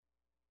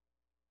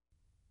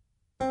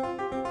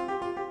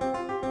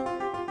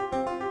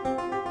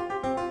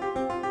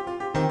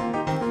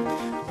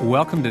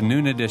Welcome to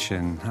Noon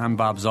Edition. I'm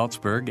Bob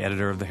Zaltzberg,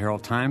 editor of the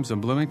Herald Times in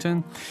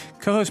Bloomington.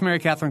 Co-host Mary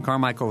Catherine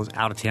Carmichael is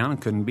out of town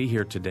and couldn't be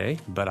here today,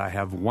 but I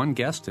have one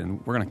guest,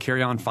 and we're going to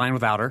carry on fine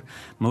without her.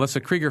 Melissa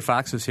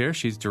Krieger-Fox is here.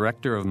 She's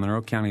director of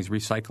Monroe County's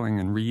Recycling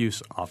and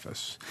Reuse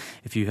Office.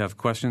 If you have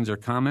questions or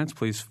comments,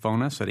 please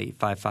phone us at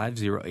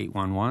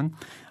 855-0811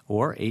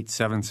 or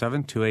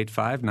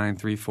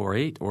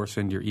 877-285-9348, or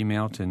send your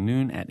email to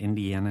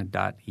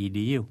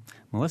noon@indiana.edu.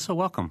 Melissa,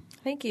 welcome.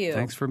 Thank you.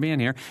 Thanks for being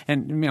here.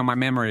 And my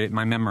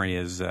memory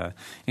is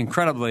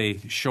incredibly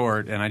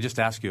short, and I just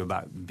asked you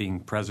about being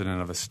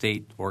president of a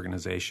state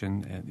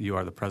organization. You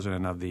are the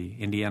president of the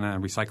Indiana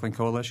Recycling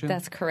Coalition?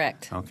 That's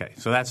correct. Okay.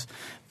 So that's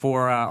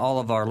for all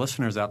of our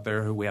listeners out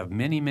there who we have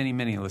many, many,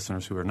 many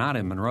listeners who are not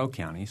in Monroe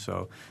County.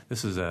 So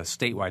this is a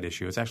statewide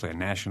issue. It's actually a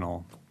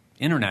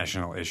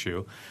international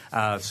issue.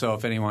 So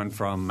if anyone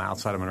from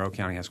outside of Monroe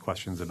County has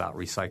questions about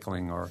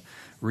recycling or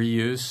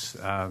reuse,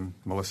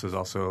 Melissa is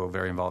also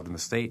very involved in the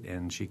state,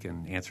 and she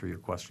can answer your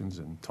questions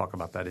and talk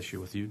about that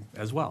issue with you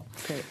as well.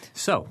 Great.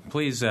 So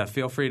please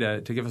feel free to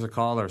give us a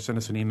call or send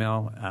us an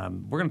email.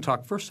 We're going to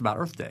talk first about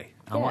Earth Day.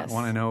 I want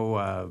to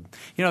know,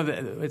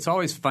 it's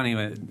always funny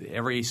when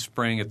every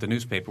spring at the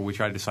newspaper we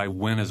try to decide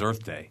when is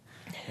Earth Day.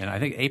 And I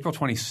think April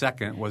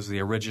 22nd was the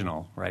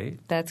original, right?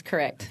 That's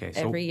correct. Okay,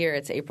 so every year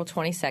it's April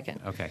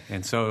 22nd. Okay.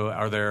 And so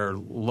are there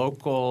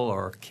local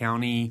or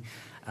county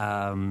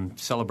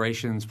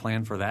celebrations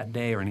planned for that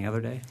day or any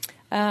other day?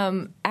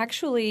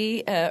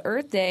 Actually,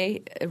 Earth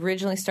Day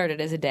originally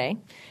started as a day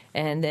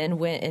and then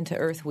went into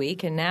Earth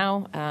Week. And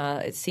now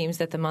it seems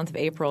that the month of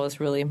April is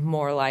really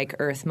more like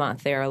Earth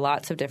Month. There are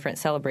lots of different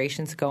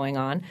celebrations going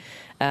on.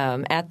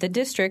 At the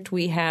district,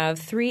 we have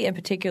 3 in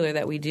particular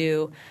that we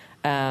do.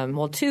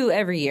 2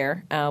 every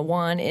year.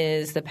 One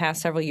is the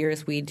past several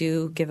years we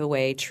do give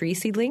away tree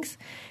seedlings,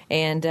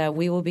 and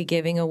we will be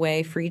giving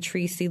away free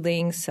tree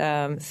seedlings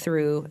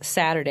through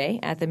Saturday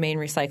at the main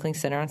recycling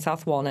center on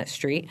South Walnut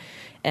Street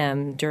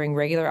during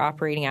regular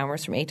operating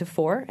hours from 8 to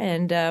 4.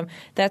 And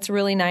that's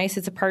really nice.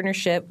 It's a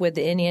partnership with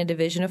the Indiana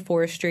Division of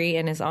Forestry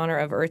in honor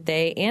of Earth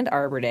Day and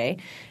Arbor Day.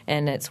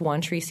 And it's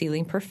 1 tree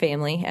seedling per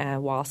family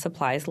while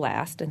supplies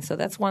last. And so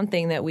that's one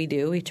thing that we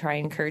do. We try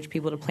and encourage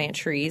people to plant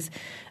trees.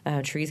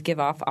 Trees give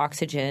off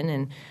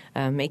oxygen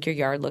and make your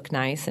yard look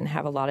nice and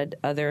have a lot of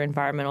other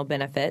environmental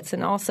benefits.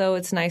 And also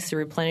it's nice to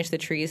replenish the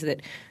trees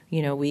that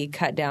we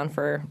cut down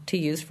to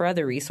use for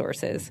other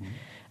resources. Mm-hmm.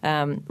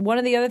 One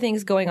of the other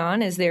things going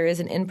on is there is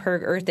an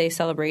NPIRG Earth Day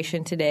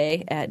celebration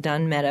today at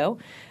Dunn Meadow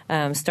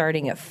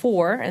starting at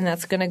 4, and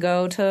that's going to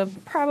go to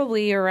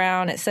probably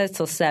around, it says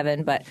till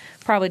 7, but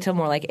probably till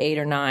more like 8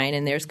 or 9,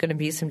 and there's going to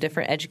be some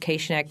different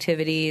education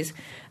activities,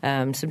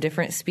 some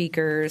different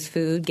speakers,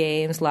 food,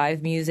 games,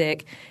 live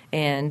music,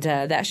 and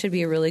that should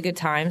be a really good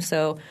time.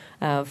 So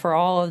for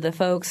all of the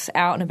folks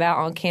out and about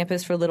on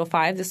campus for Little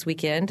 5 this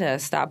weekend,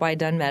 stop by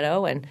Dunn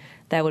Meadow, and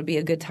that would be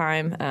a good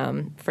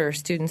time for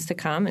students to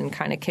come and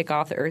kind of kick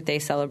off the Earth Day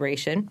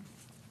celebration.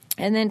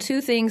 And then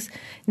 2 things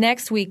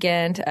next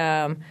weekend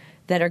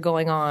that are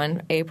going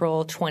on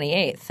April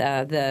 28th.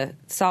 The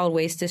Solid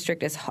Waste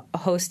District is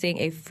hosting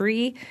a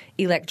free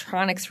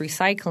electronics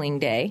recycling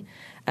day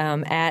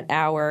at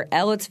our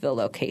Ellettsville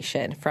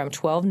location from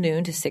 12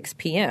 noon to 6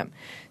 p.m.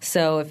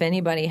 So if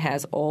anybody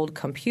has old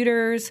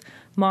computers,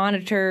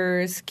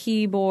 monitors,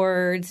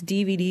 keyboards,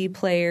 DVD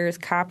players,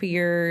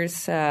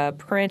 copiers,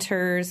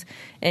 printers,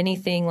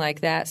 anything like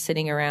that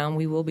sitting around,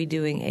 we will be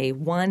doing a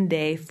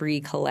 1-day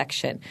free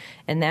collection.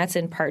 And that's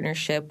in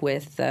partnership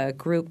with a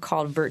group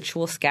called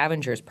Virtual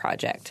Scavengers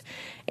Project.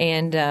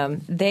 And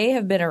they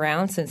have been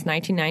around since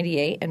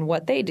 1998. And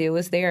what they do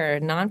is they are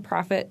a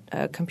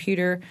nonprofit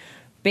computer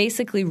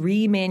basically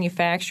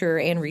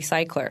remanufacturer and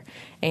recycler.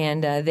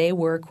 And they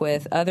work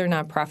with other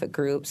nonprofit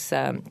groups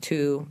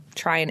to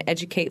try and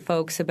educate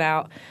folks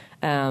about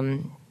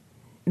helping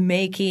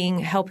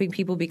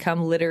people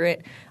become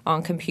literate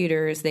on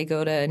computers. They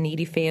go to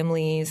needy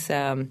families.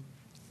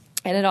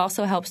 And it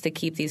also helps to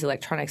keep these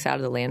electronics out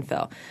of the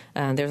landfill.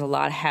 There's a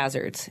lot of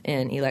hazards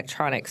in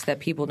electronics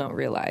that people don't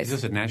realize.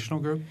 Is this a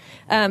national group?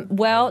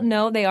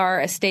 No, they are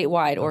a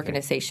statewide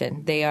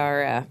organization. They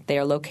are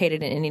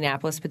located in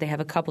Indianapolis, but they have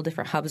a couple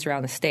different hubs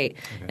around the state.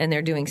 Okay. And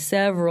they're doing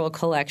several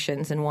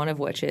collections, and one of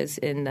which is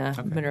in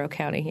Monroe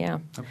County.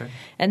 Yeah. Okay.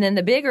 And then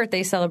the big Earth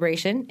Day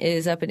celebration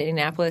is up in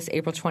Indianapolis,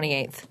 April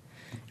 28th.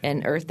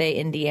 And Earth Day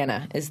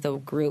Indiana is the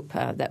group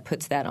that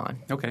puts that on.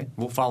 Okay.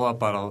 We'll follow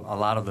up on a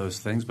lot of those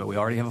things, but we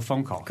already have a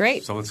phone call.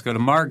 Great. So let's go to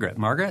Margaret.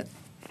 Margaret?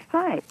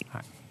 Hi.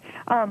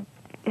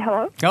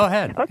 Hello? Go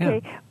ahead.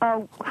 Okay.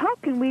 Yeah. How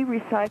can we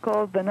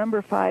recycle the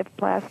number 5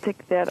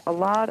 plastic that a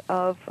lot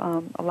of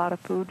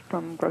food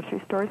from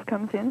grocery stores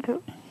comes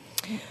into?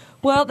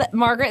 Well,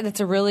 Margaret, that's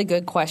a really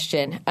good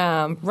question.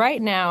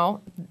 Right now,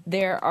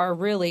 there are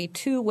really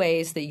 2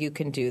 ways that you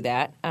can do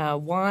that.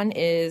 One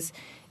is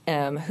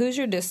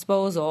Hoosier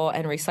Disposal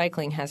and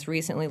Recycling has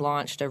recently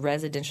launched a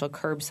residential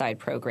curbside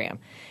program.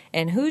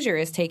 And Hoosier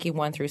is taking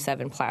 1 through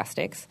 7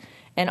 plastics,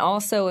 And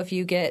also, if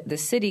you get the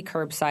city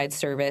curbside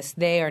service,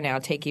 they are now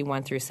taking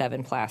 1 through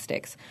 7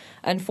 plastics.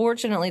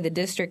 Unfortunately, the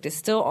district is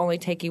still only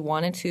taking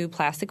 1 and 2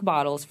 plastic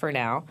bottles for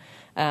now.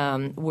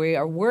 We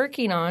are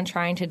working on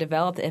trying to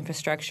develop the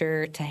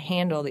infrastructure to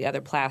handle the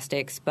other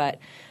plastics, but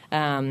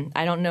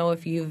I don't know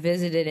if you've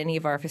visited any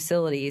of our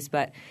facilities,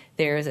 but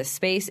there's a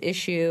space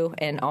issue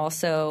and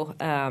also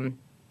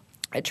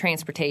a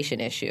transportation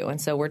issue. And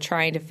so we're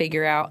trying to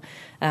figure out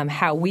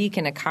how we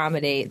can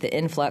accommodate the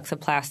influx of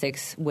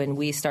plastics when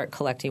we start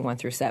collecting 1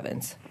 through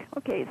 7s.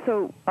 Okay,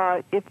 so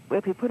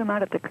if we put them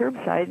out at the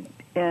curbside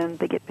and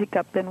they get picked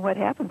up, then what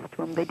happens to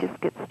them? They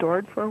just get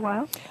stored for a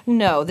while?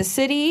 No, the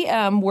city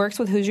works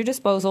with Hoosier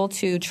Disposal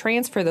to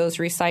transfer that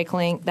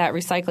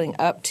recycling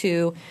up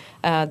to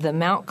the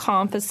Mount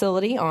Calm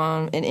facility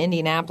in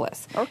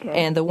Indianapolis.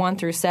 Okay. And the 1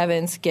 through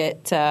 7s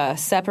get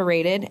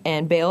separated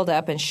and baled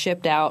up and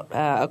shipped out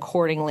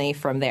accordingly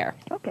from there.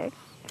 Okay.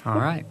 All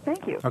right.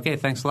 Thank you. Okay,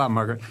 thanks a lot,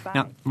 Margaret. Bye.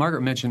 Now,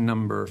 Margaret mentioned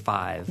number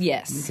 5.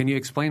 Yes. Can you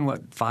explain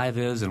what 5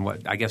 is and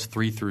what, I guess,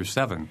 3 through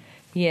 7?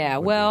 Yeah,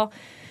 well,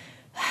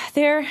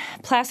 their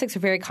plastics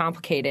are very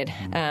complicated.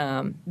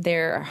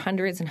 There are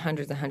hundreds and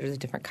hundreds and hundreds of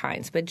different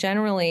kinds. But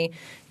generally,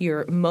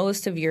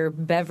 most of your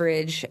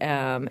beverage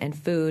and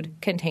food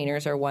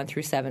containers are 1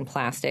 through 7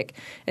 plastic,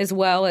 as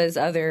well as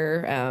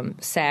other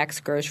sacks,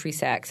 grocery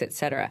sacks, et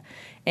cetera.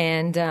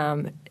 And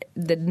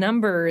the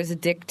numbers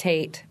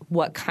dictate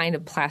what kind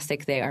of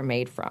plastic they are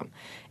made from.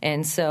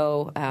 And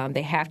so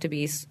they have to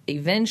be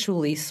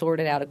eventually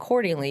sorted out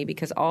accordingly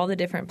because all the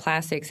different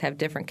plastics have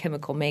different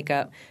chemical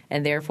makeup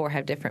and therefore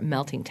have different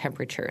melting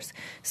temperatures.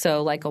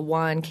 So like a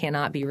 1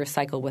 cannot be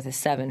recycled with a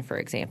 7, for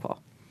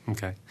example.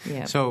 Okay.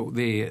 Yeah. So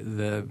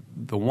the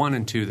 1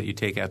 and 2 that you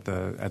take at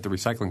the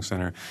recycling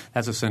center,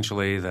 that's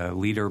essentially the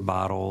liter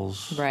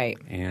bottles. Right.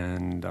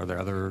 And are there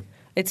other?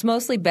 It's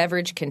mostly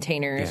beverage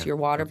containers, Yeah, your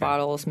water okay.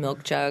 bottles,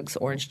 milk jugs,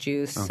 orange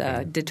juice,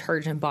 Okay.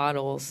 detergent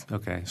bottles.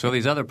 Okay. So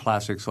these other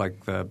plastics,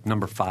 like the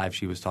number 5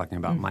 she was talking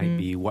about, might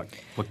be what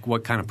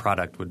kind of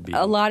product would be?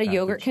 A lot of that?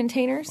 yogurt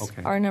containers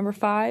Okay. are number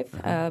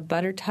 5,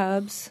 butter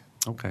tubs,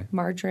 Okay.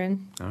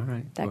 margarine. All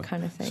right. That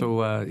kind of thing.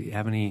 So you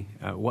have any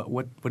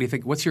what do you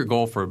think? What's your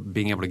goal for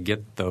being able to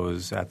get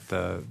those at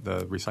the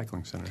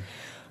recycling center?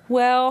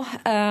 Well,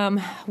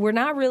 we're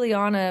not really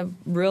on a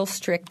real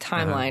strict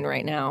timeline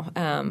right now.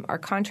 Our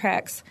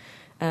contracts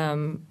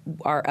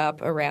are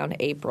up around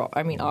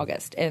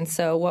August. And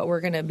so what we're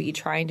going to be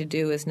trying to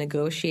do is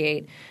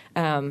negotiate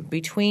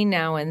between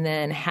now and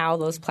then how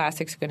those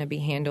plastics are going to be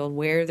handled,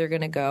 where they're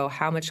going to go,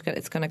 how much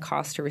it's going to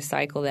cost to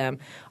recycle them.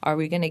 Are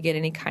we going to get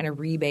any kind of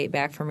rebate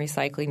back from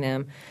recycling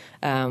them?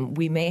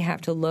 We may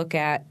have to look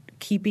at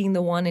keeping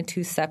the 1 and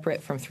 2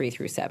 separate from 3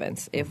 through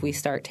 7s if we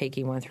start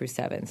taking 1 through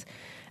 7s.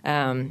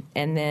 And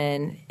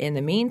then in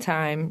the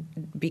meantime,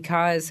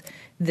 because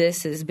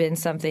this has been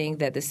something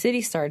that the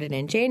city started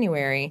in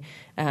January,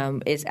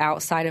 it's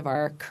outside of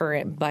our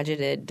current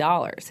budgeted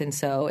dollars. And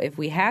so if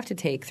we have to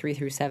take 3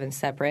 through 7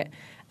 separate,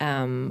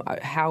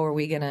 how are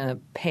we going to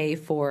pay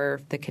for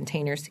the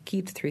containers to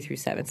keep the 3 through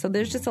 7? So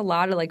there's just a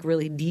lot of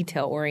really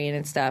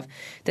detail-oriented stuff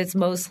that's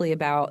mostly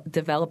about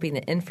developing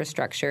the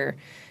infrastructure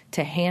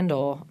to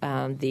handle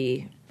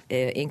the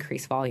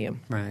increased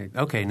volume. Right.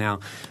 Okay. Now,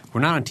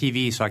 we're not on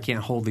TV, so I can't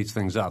hold these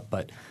things up,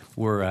 but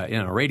we're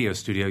in a radio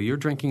studio. You're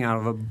drinking out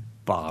of a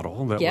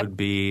bottle that Yep. would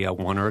be a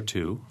 1 or a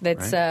 2.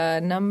 That's right?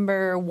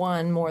 number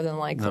 1 more than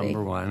likely.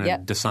 Number 1.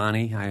 Yep.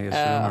 Dasani, I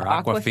assume, or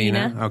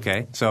Aquafina.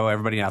 Okay. So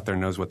everybody out there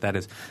knows what that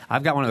is.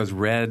 I've got one of those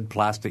red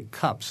plastic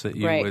cups that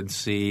you Right. would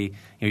see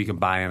you can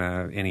buy in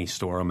any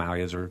store,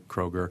 Amalia's or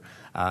Kroger,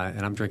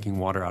 and I'm drinking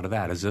water out of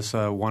that. Is this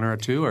a 1 or a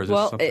 2, or is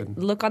this something?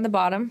 Look on the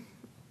bottom.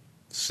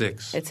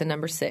 6. It's a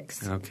number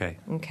 6. Okay.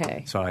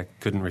 Okay. So I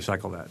couldn't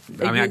recycle that.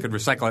 I mean, I could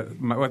recycle it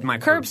with my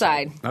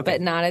Curbside, Okay.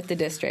 but not at the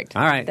district.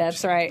 All right.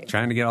 That's right.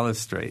 Trying to get all this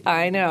straight.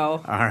 I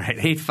know. All right,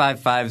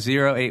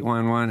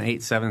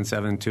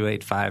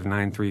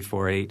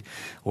 855-0811-877-285-9348,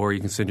 or you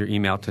can send your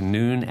email to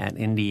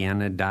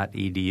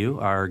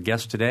noon@indiana.edu. Our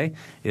guest today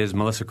is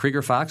Melissa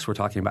Krieger-Fox. We're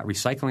talking about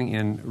recycling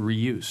and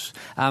reuse.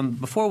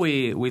 Before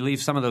we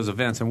leave some of those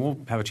events, and we'll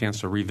have a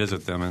chance to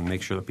revisit them and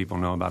make sure that people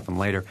know about them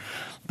later,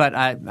 but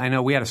I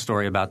know we had a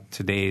story about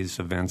today's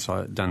events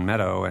at Dunn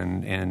Meadow,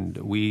 and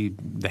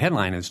the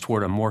headline is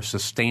Toward a More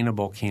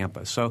Sustainable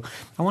Campus. So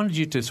I wanted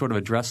you to sort of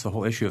address the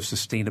whole issue of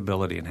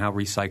sustainability and how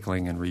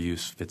recycling and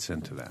reuse fits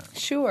into that.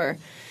 Sure.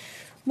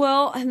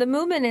 Well, the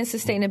movement in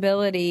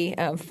sustainability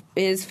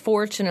is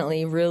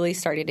fortunately really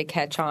starting to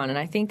catch on. And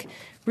I think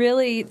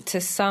really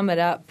to sum it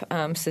up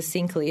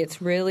succinctly,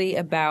 it's really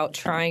about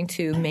trying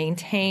to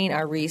maintain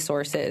our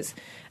resources.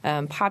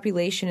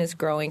 Population is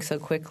growing so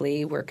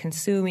quickly. We're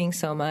consuming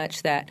so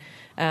much that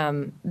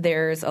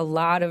there's a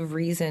lot of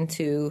reason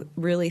to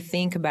really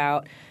think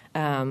about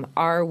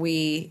are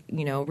we,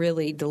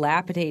 really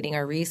dilapidating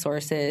our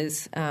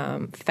resources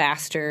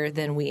faster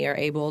than we are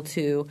able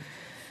to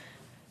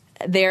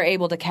they're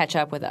able to catch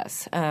up with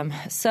us.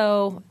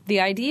 So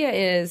the idea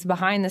is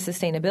behind the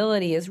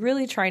sustainability is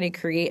really trying to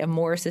create a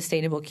more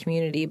sustainable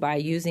community by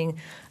using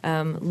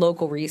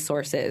local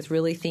resources,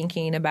 really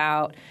thinking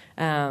about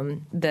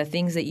the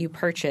things that you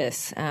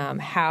purchase,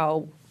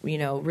 how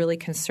really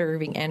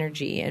conserving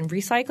energy. And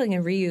recycling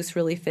and reuse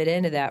really fit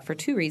into that for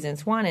two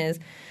reasons. One is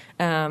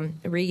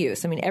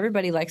reuse. I mean,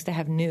 everybody likes to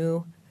have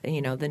new,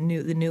 the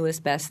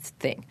newest, best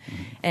thing.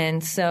 Mm-hmm.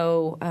 And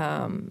so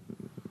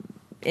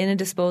in a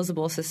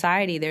disposable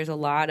society, there's a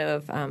lot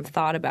of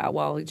thought about,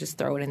 well, we just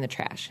throw it in the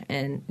trash.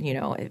 And,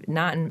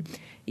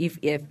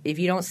 if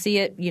you don't see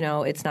it,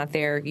 it's not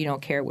there, you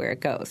don't care where it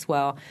goes.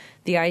 Well,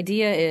 the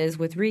idea is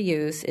with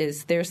reuse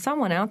is there's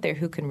someone out there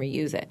who can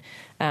reuse it.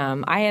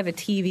 I have a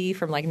TV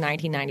from like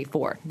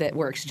 1994 that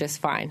works just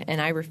fine,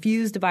 and I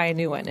refuse to buy a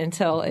new one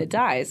until it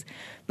dies.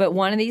 But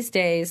one of these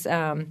days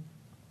I'm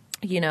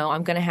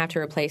going to have to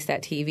replace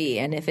that TV.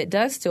 And if it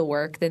does still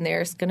work, then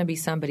there's going to be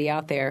somebody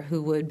out there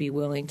who would be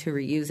willing to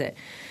reuse it.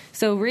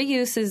 So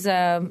reuse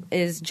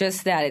is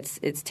just that.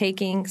 It's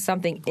taking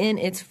something in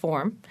its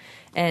form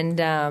and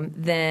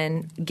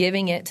then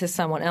giving it to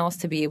someone else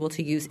to be able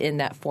to use in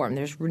that form.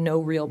 There's no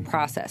real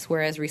process.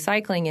 Whereas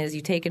recycling is you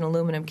take an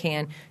aluminum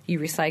can, you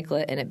recycle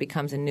it, and it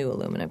becomes a new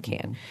aluminum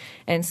can.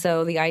 And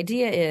so the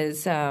idea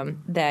is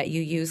that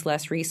you use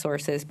less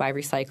resources by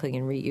recycling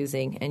and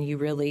reusing, and you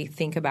really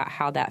think about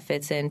how that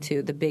fits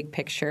into the big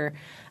picture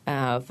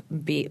of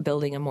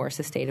building a more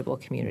sustainable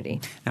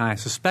community. Now, I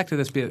suspected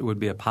this would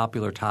be a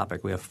popular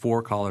topic. We have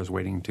 4 callers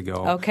waiting to go.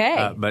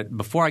 Okay. But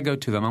before I go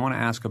to them, I want to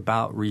ask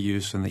about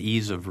reuse and the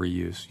ease of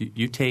reuse.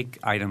 You take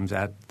items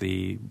at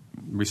the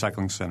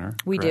recycling center.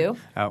 We correct?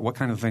 do. What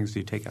kind of things do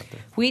you take out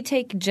there? We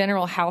take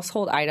general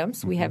household items.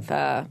 Mm-hmm. We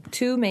have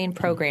 2 main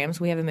programs.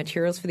 We have a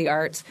Materials for the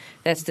Arts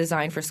that's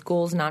designed for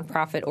schools,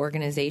 nonprofit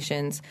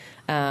organizations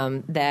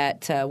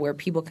where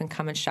people can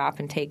come and shop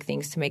and take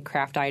things to make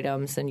craft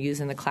items and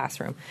use in the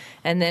classroom.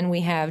 And then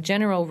we have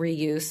general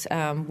reuse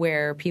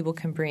where people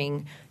can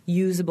bring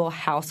usable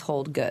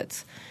household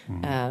goods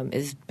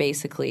is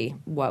basically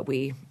what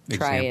we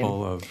try.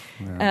 Example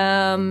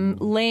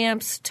of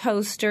lamps,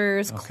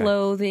 toasters,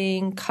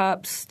 clothing,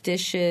 cups,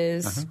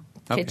 dishes,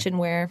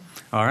 kitchenware.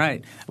 All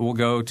right. We'll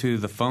go to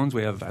the phones.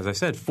 We have, as I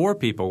said, 4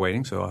 people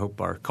waiting, so I hope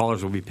our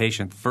callers will be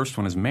patient. The first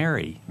one is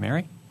Mary.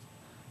 Mary?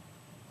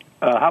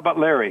 How about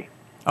Larry?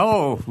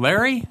 Oh,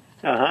 Larry?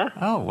 Uh-huh.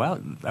 Oh, well,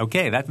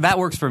 okay. That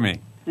works for me.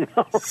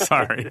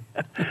 Sorry.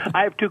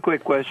 I have 2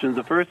 quick questions.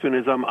 The first one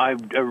is I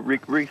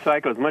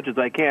recycle as much as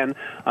I can.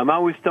 I'm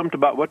always stumped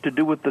about what to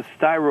do with the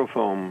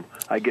styrofoam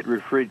I get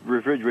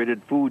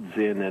refrigerated foods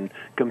in and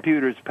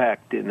computers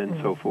packed in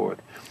and so forth.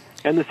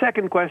 And the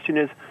second question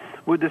is,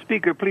 would the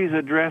speaker please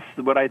address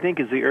what I think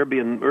is the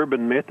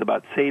urban myth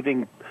about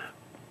saving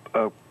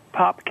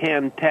pop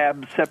can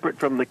tabs separate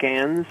from the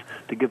cans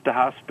to give to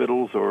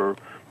hospitals or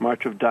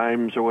March of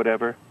Dimes or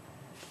whatever?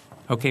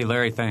 Okay,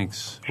 Larry,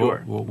 thanks.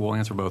 Sure. We'll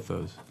answer both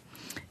those.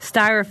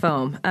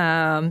 Styrofoam.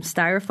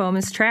 Styrofoam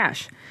is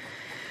trash.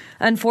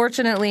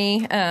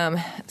 Unfortunately,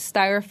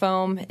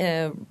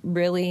 styrofoam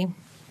really,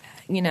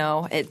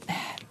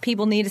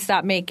 people need to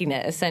stop making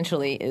it,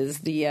 essentially, is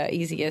the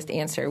easiest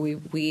answer.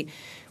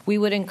 We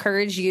would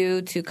encourage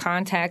you to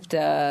contact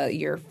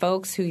your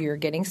folks who you're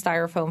getting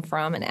styrofoam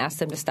from and ask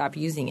them to stop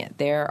using it.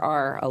 There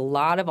are a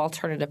lot of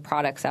alternative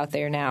products out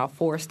there now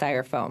for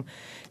styrofoam.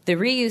 The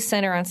Reuse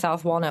Center on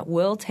South Walnut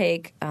will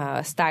take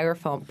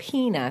styrofoam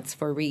peanuts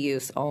for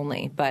reuse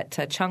only, but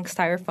chunk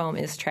styrofoam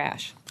is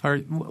trash.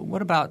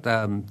 What about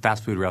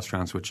fast food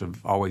restaurants, which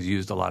have always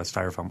used a lot of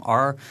styrofoam?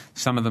 Are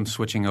some of them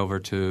switching over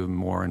to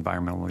more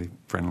environmentally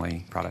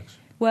friendly products?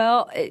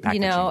 Well,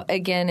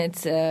 again,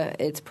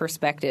 it's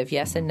perspective,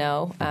 yes and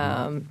no.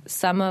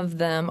 Some of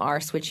them are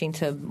switching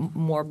to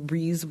more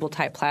reusable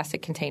type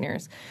plastic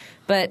containers.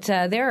 But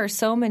there are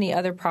so many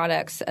other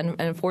products, and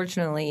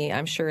unfortunately,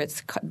 I'm sure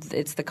it's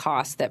the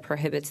cost that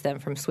prohibits them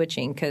from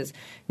switching, because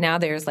now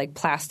there's like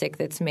plastic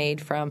that's made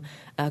from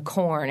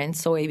corn and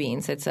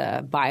soybeans. It's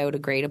a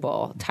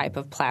biodegradable type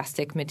of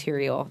plastic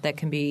material that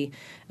can be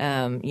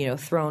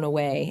thrown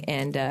away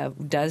and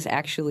does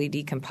actually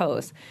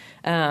decompose.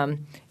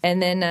 And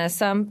then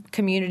some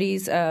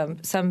communities,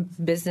 some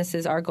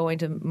businesses are going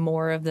to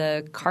more of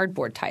the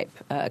cardboard type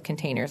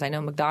containers. I know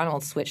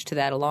McDonald's switched to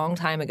that a long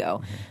time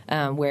ago,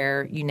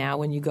 where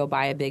when you go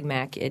buy a Big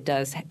Mac, it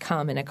does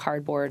come in a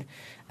cardboard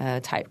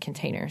type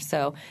container.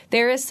 So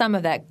there is some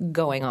of that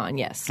going on,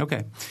 yes.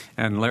 Okay.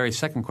 And Larry's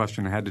second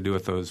question had to do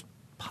with those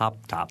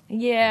Pop Top.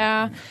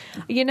 Yeah.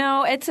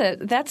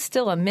 That's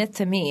still a myth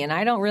to me, and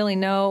I don't really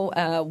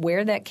know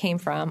where that came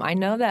from. I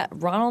know that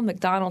Ronald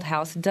McDonald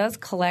House does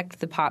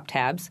collect the Pop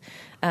Tabs,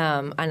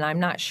 and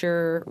I'm not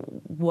sure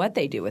what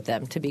they do with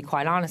them, to be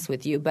quite honest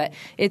with you. But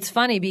it's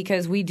funny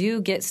because we do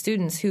get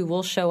students who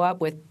will show up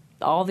with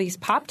all these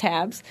Pop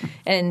Tabs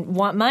and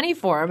want money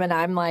for them, and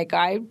I'm like,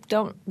 I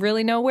don't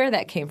really know where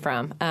that came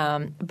from.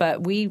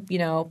 But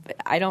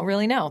I don't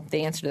really know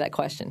the answer to that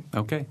question.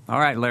 Okay. All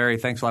right, Larry,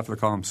 thanks a lot for the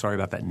call. I'm sorry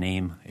about that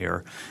name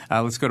error.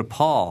 Let's go to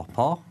Paul.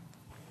 Paul?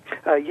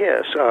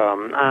 Yes,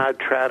 I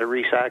try to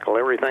recycle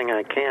everything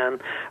I can.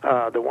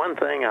 The one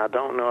thing I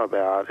don't know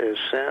about is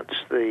since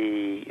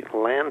the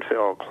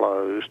landfill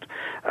closed,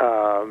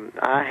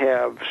 I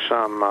have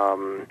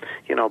some,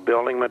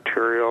 building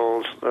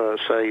materials,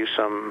 say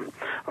some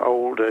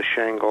old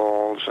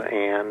shingles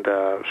and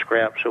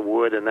scraps of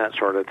wood and that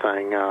sort of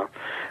thing.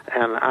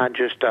 And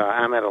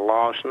I'm at a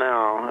loss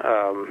now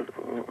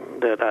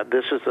that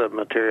this is the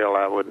material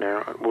I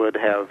would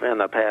have in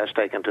the past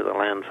taken to the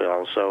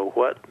landfill. So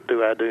what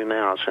do I do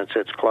now since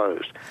it's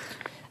closed?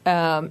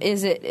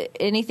 Is it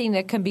anything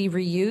that can be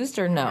reused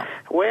or no?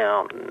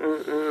 Well,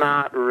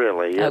 not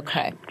really. It's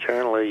okay.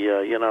 Generally,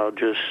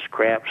 just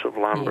scraps of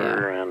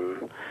lumber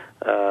and,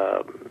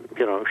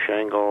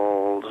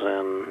 shingles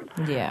and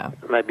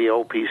maybe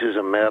old pieces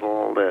of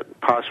metal that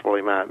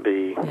possibly might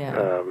be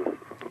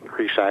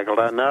recycled.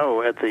 I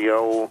know at the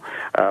old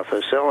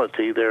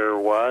facility there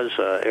was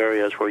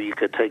areas where you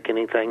could take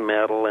anything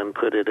metal and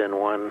put it in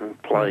one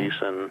place.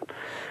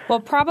 Well,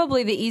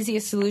 probably the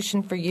easiest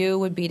solution for you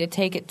would be to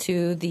take it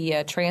to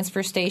the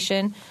transfer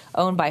station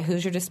owned by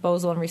Hoosier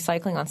Disposal and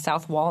Recycling on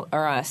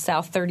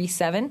South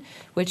 37,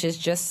 which is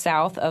just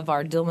south of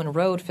our Dillman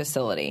Road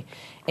facility.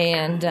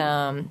 And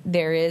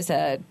there is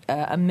a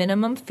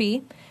minimum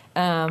fee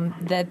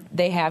that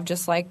they have,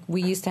 just like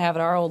we used to have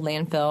at our old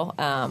landfill.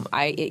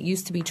 It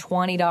used to be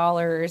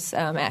 $20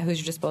 at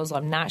Hoosier Disposal.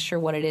 I'm not sure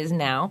what it is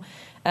now.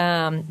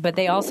 But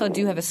they also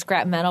do have a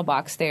scrap metal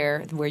box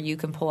there where you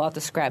can pull out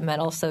the scrap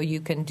metal, so you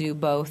can do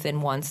both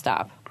in one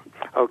stop.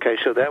 Okay,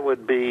 so that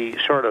would be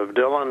sort of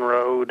Dillon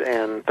Road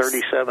and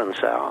 37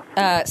 South.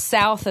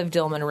 South of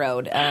Dillman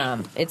Road.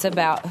 It's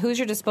about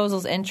Hoosier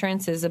Disposal's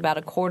entrance is about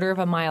a quarter of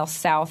a mile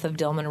south of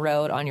Dillman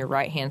Road on your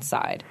right-hand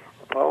side.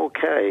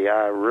 Okay,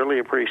 I really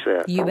appreciate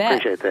that. You bet.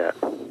 Appreciate that.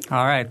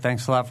 All right,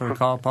 thanks a lot for the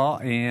call, Paul.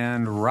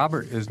 And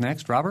Robert is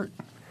next. Robert?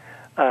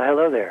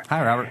 Hello there.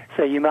 Hi, Robert.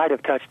 So you might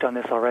have touched on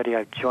this already.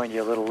 I joined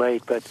you a little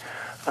late, but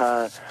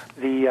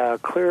the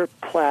clear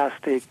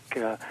plastic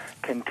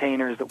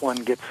containers that one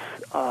gets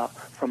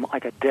from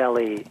like a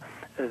deli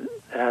that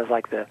has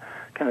like the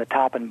kind of the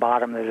top and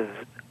bottom that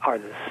are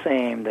the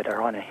same, that are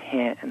on a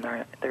hinge, and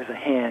there's a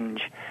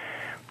hinge,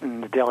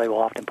 and the deli will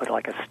often put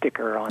like a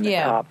sticker on the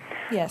top.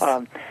 Yes.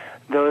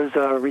 Those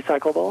are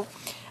recyclable?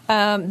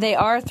 They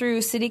are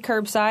through City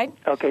Curbside.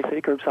 Okay,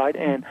 City Curbside.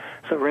 And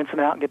so rinse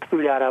them out and get the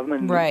food out of them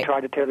and try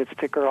to tear the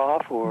sticker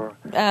off? Or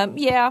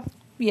Yeah.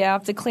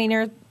 The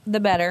cleaner, the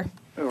better.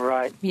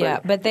 Right. Yeah,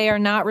 but they are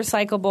not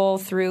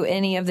recyclable through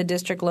any of the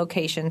district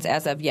locations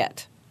as of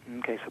yet.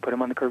 Okay, so put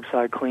them on the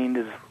curbside, cleaned,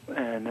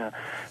 and if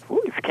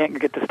you can't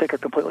get the sticker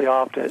completely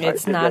off,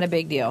 it's not a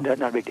big deal. Not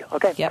a big deal.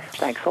 Okay. Yep.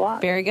 Thanks a lot.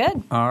 Very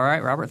good. All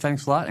right, Robert,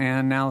 thanks a lot.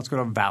 And now let's go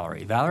to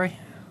Valerie. Valerie?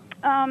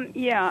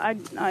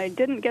 I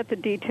didn't get the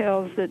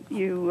details that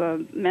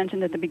you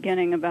mentioned at the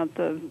beginning about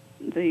the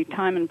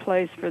time and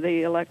place for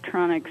the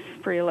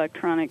free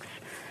electronics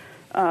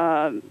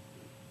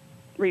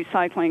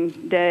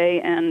recycling day,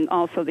 and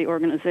also the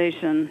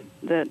organization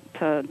that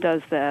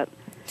does that.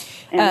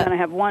 And then I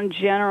have one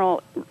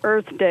general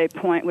Earth Day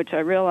point, which I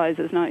realize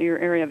is not your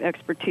area of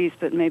expertise,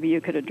 but maybe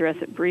you could address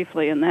it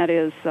briefly, and that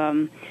is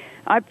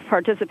I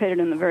participated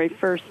in the very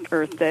first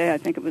Earth Day. I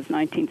think it was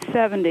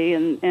 1970,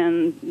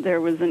 and there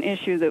was an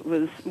issue that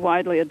was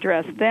widely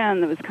addressed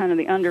then that was kind of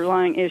the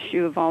underlying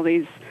issue of all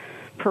these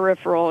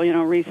peripheral,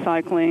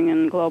 recycling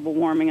and global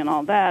warming and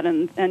all that,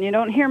 and you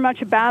don't hear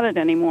much about it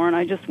anymore, and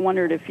I just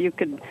wondered if you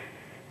could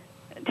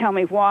tell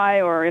me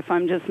why, or if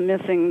I'm just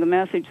missing the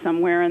message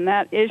somewhere, and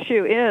that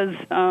issue is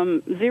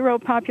zero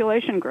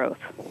population growth.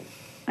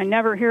 I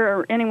never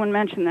hear anyone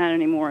mention that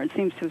anymore. It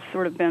seems to have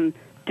sort of been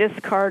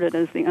discarded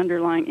as the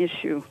underlying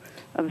issue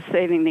of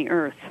saving the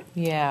Earth.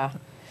 Yeah,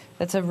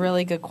 that's a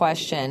really good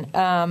question.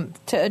 To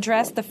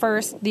address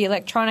the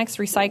Electronics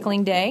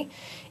Recycling Day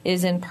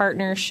is in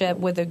partnership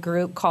with a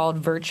group called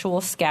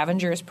Virtual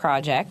Scavengers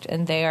Project,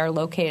 and they are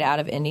located out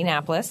of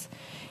Indianapolis.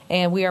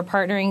 And we are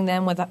partnering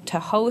them to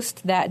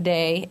host that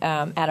day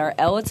at our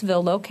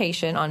Ellettsville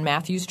location on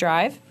Matthews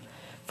Drive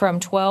from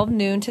 12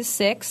 noon to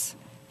 6,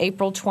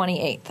 April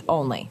 28th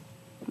only.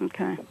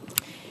 Okay.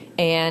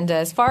 And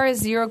as far as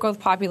zero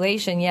growth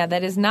population,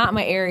 that is not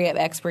my area of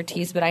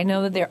expertise, but I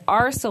know that there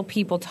are still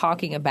people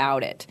talking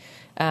about it.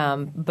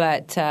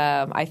 But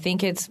I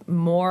think it's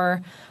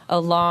more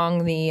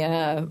along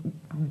the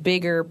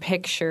bigger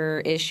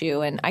picture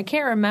issue. And I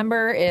can't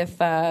remember if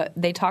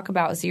they talk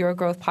about zero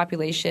growth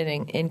population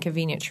in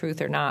Inconvenient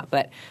Truth or not.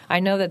 But I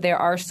know that there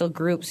are still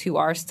groups who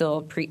are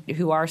still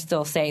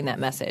saying that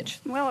message.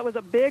 Well, it was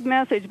a big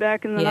message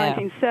back in the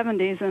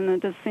 1970s, and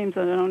it just seems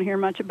that I don't hear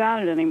much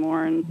about it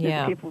anymore. And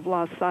if people have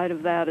lost sight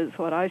of that, is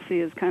what I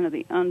see as kind of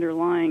the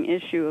underlying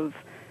issue of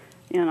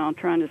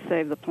trying to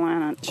save the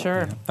planet. Sure.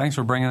 Yeah. Thanks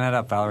for bringing that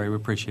up, Valerie. We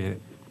appreciate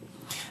it.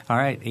 All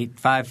right,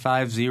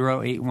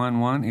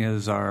 855-0811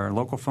 is our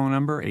local phone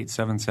number.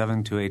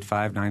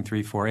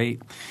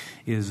 877-285-9348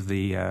 is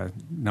the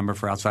number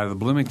for outside of the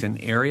Bloomington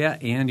area,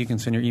 and you can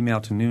send your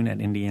email to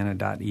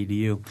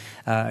noon@indiana.edu.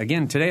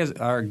 Again, today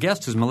our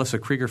guest is Melissa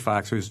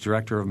Krieger-Fox, who is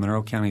Director of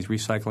Monroe County's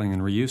Recycling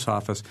and Reuse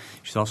Office.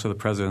 She's also the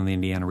President of the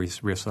Indiana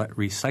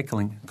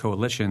Recycling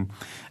Coalition.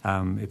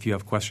 If you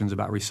have questions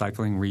about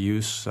recycling,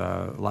 reuse,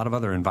 a lot of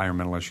other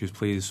environmental issues,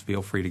 please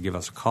feel free to give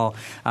us a call.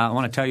 I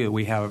want to tell you that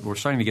we're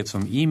starting to get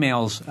some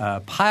emails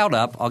piled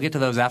up. I'll get to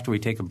those after we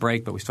take a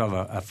break, but we still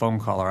have a phone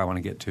caller I want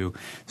to get to.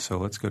 So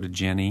let's go to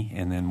Jenny,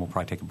 and then we'll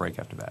probably take a break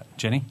after that.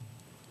 Jenny?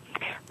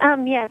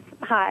 Yes.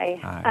 Hi.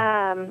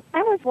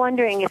 I was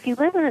wondering, if you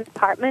live in an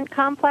apartment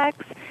complex,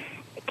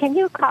 can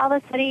you call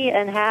the city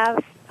and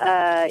have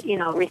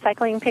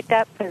recycling picked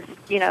up? Because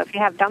if you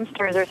have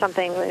dumpsters or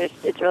something,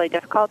 it's really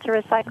difficult to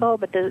recycle.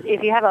 But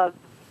if you have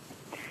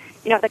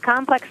if the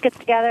complex gets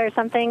together or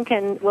something,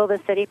 will the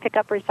city pick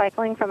up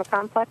recycling from a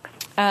complex?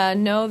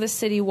 No, the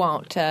city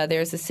won't.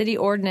 There's a city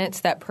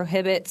ordinance that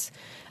prohibits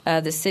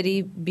the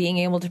city being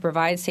able to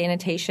provide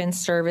sanitation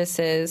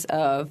services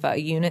of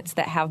units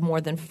that have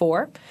more than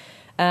 4.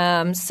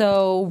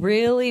 So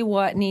really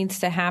what needs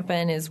to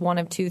happen is one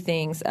of two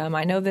things.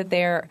 I know that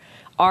there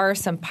are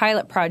some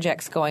pilot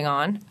projects going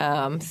on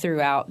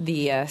throughout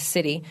the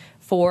city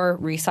for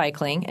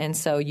recycling, and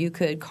so you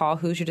could call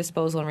Hoosier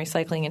Disposal and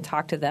Recycling and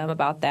talk to them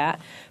about that.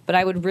 But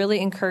I would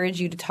really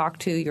encourage you to talk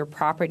to your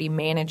property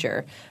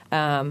manager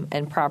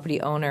and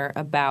property owner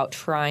about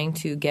trying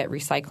to get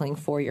recycling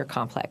for your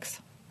complex.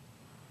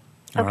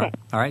 Okay.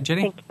 All right,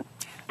 Jenny? Thank you.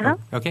 Uh-huh.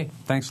 Okay,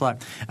 thanks a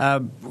lot.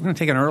 We're going to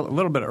take a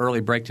little bit early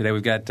break today.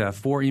 We've got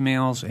 4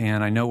 emails,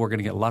 and I know we're going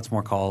to get lots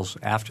more calls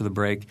after the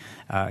break.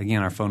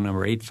 Again, our phone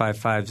number,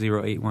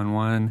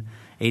 855-0811,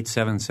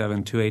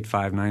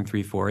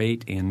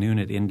 877-285-9348, and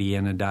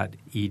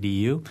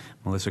noon@indiana.edu.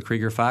 Melissa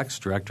Krieger-Fox,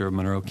 Director of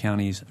Monroe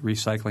County's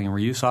Recycling and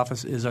Reuse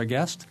Office, is our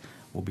guest.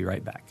 We'll be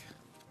right back.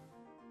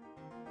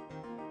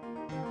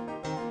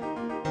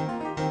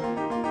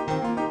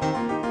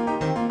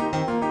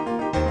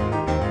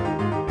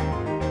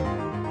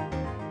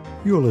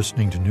 You're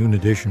listening to Noon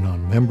Edition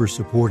on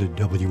member-supported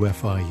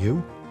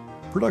WFIU.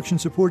 Production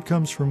support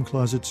comes from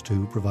Closets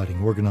 2,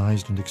 providing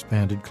organized and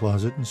expanded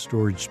closet and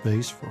storage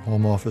space for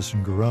home office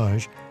and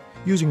garage,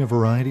 using a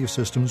variety of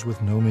systems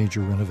with no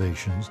major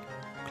renovations.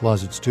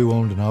 Closets 2,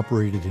 owned and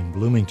operated in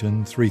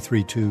Bloomington,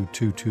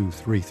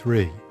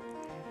 332-2233.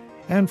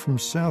 And from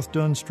South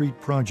Dunn Street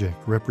Project,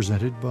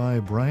 represented by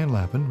Brian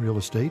Lappin, Real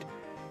Estate,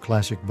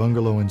 classic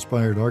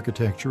bungalow-inspired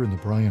architecture in the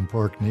Bryan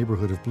Park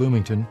neighborhood of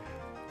Bloomington,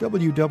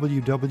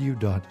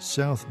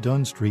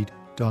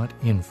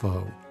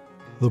 www.southdunstreet.info.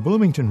 The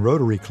Bloomington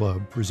Rotary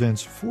Club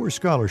presents 4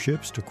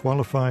 scholarships to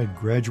qualified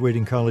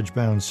graduating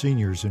college-bound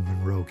seniors in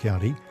Monroe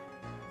County.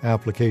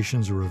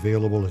 Applications are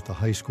available at the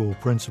high school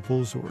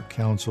principals' or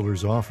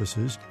counselors'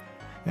 offices,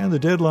 and the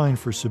deadline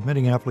for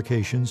submitting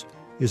applications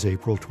is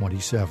April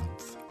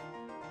 27th.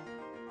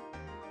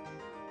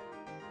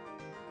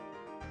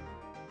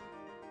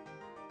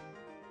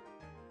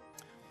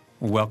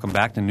 Welcome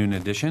back to Noon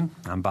Edition.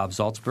 I'm Bob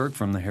Zaltzberg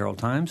from the Herald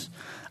Times,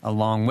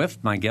 along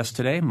with my guest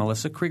today,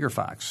 Melissa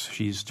Krieger-Fox.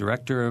 She's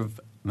Director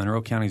of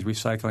Monroe County's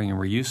Recycling and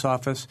Reuse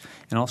Office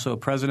and also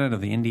President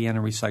of the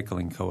Indiana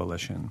Recycling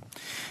Coalition.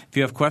 If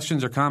you have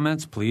questions or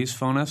comments, please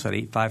phone us at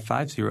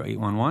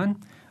 855-0811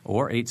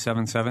 or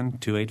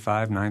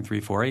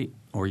 877-285-9348.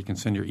 Or you can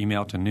send your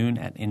email to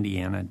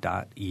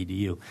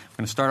noon@indiana.edu. We're going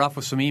to start off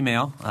with some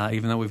email,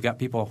 even though we've got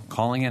people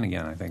calling in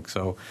again, I think.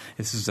 So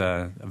this is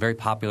a very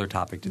popular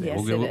topic today.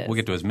 Yes, We'll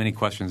get to as many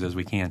questions as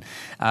we can.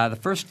 The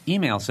first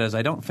email says,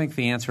 I don't think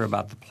the answer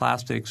about the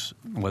plastics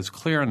was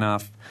clear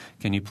enough.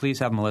 Can you please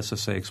have Melissa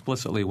say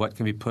explicitly what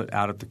can be put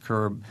out at the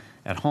curb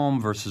at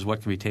home versus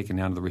what can be taken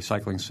down to the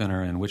recycling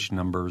center and which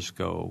numbers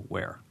go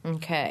where?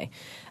 Okay.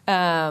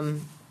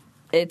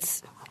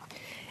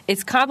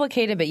 It's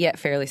complicated, but yet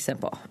fairly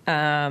simple.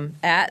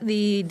 At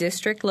the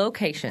district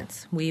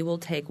locations, we will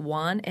take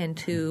 1 and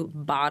 2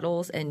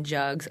 bottles and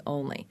jugs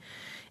only.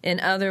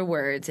 In other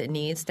words, it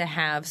needs to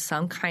have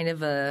some kind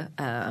of a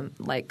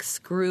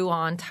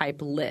screw-on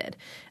type lid.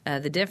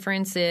 The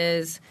difference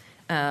is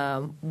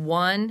there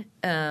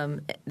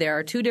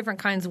are 2 different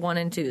kinds of 1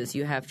 and 2s.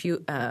 You have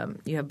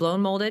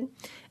blown molded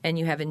and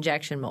you have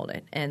injection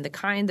molded. And the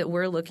kind that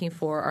we're looking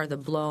for are the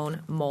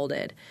blown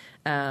molded.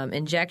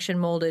 Injection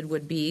molded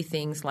would be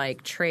things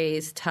like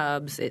trays,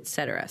 tubs,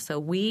 etc. So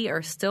we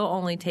are still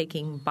only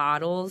taking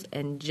bottles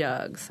and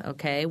jugs,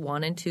 okay,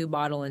 1 and 2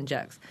 bottle and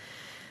jugs.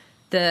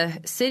 The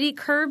city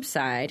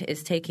curbside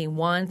is taking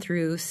 1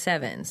 through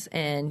 7s,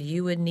 and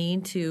you would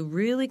need to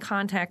really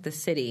contact the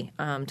city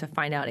to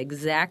find out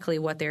exactly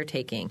what they're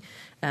taking.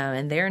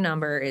 and their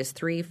number is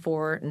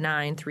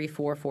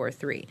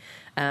 349-3443.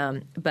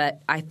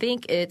 But I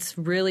think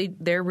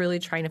they're really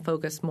trying to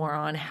focus more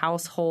on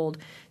household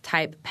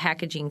type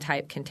packaging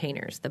type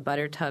containers, the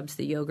butter tubs,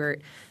 the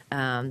yogurt,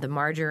 the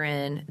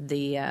margarine,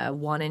 the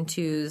 1 and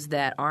 2s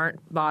that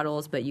aren't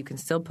bottles, but you can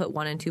still put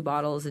 1 and 2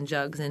 bottles and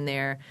jugs in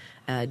there,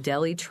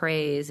 deli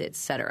trays,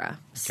 etc. Okay.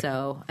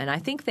 So, and I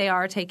think they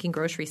are taking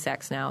grocery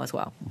sacks now as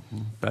well.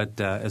 Mm-hmm.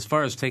 But as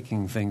far as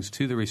taking things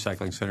to the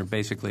recycling center,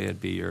 basically it'd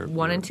be your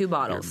 1 and 2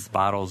 bottles. Your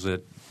bottles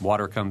that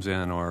water comes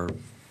in, or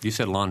you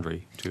said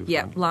laundry too.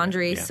 Yeah,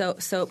 laundry, yeah.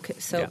 soap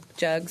yeah.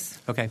 Jugs.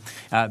 Okay.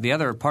 The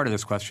other part of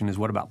this question is,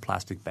 what about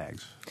plastic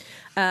bags?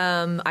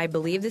 I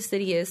believe the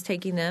city is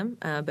taking them,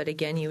 but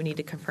again, you need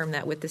to confirm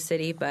that with the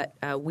city. But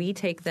we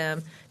take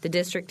them, the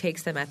district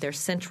takes them at their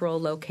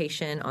central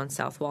location on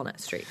South Walnut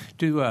Street.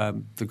 Do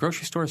the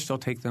grocery stores still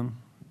take them?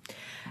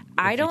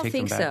 I don't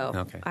think so.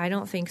 Okay. I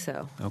don't think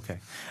so. Okay.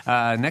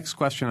 Next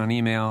question on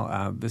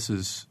email. This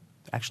is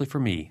actually for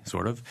me,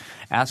 sort of.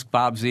 Ask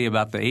Bob Z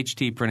about the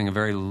HT printing a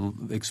very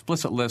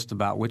explicit list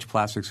about which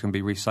plastics can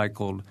be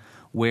recycled,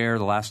 where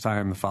the last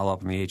time the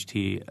follow-up on the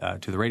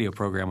HT to the radio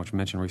program, which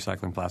mentioned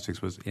recycling plastics,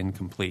 was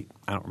incomplete.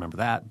 I don't remember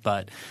that,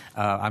 but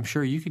I'm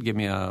sure you could give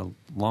me a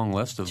long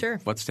list of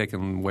what's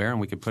taken where, and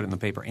we could put it in the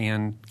paper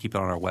and keep it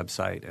on our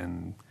website.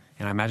 And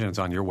I imagine it's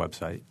on your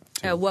website,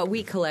 too. What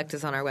we collect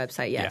is on our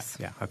website, yes.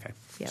 Yeah, okay.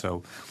 Yep.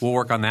 So we'll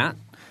work on that.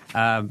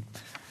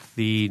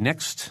 The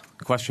next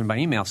question by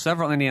email.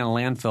 Several Indiana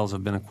landfills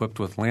have been equipped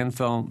with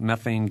landfill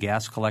methane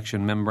gas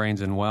collection membranes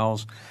and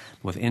wells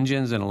with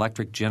engines and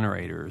electric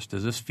generators.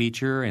 Does this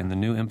feature and the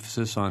new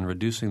emphasis on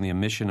reducing the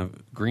emission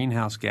of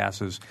greenhouse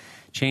gases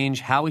change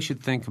how we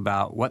should think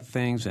about what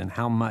things and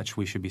how much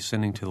we should be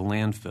sending to the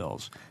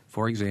landfills?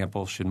 For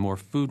example, should more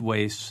food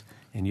waste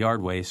and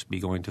yard waste be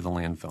going to the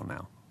landfill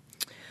now?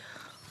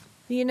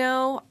 You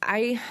know,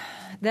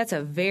 that's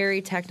a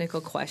very technical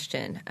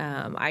question.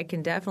 I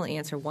can definitely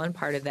answer one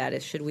part of that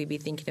is, should we be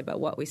thinking about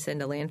what we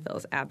send to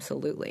landfills?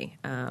 Absolutely.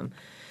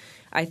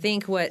 I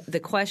think what the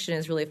question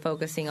is really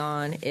focusing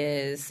on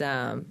is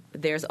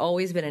there's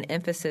always been an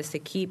emphasis to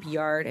keep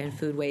yard and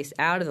food waste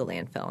out of the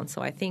landfill. And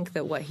so I think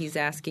that what he's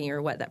asking,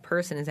 or what that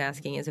person is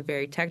asking, is a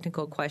very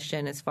technical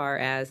question as far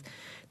as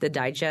the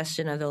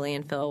digestion of the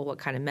landfill, what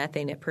kind of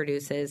methane it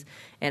produces.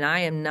 And I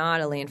am not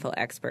a landfill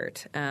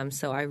expert,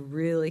 so I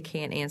really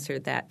can't answer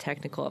that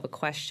technical of a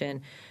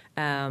question.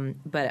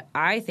 But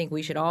I think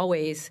we should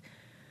always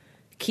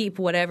keep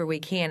whatever we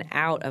can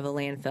out of a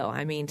landfill.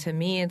 I mean, to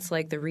me, it's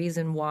like the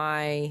reason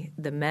why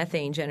the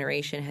methane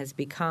generation has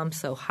become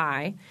so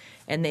high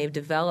and they've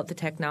developed the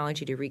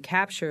technology to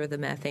recapture the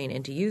methane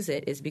and to use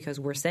it is because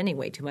we're sending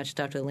way too much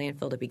stuff to the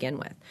landfill to begin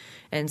with.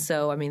 And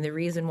so, I mean, the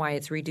reason why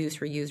it's reduce,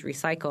 reuse,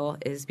 recycle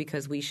is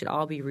because we should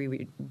all be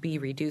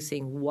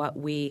reducing what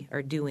we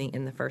are doing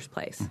in the first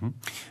place. Mm-hmm.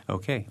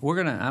 Okay.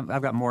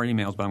 I've got more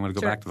emails, but I'm going to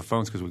go back to the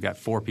phones because we've got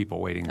 4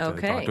 people waiting to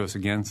talk to us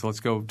again. So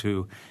let's go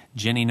to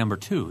Jenny number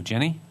 2.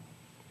 Jenny?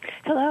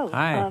 Hello.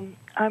 Hi.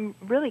 I'm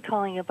really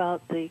calling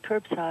about the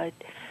curbside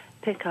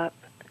pickup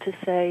to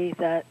say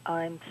that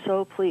I'm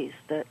so pleased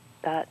that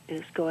that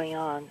is going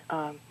on.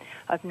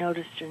 I've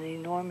noticed an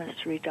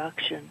enormous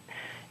reduction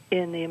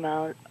in the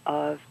amount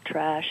of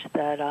trash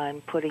that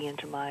I'm putting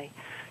into my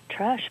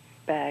trash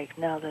bag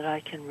now that I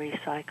can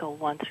recycle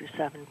 1 through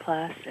 7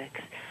 plastics.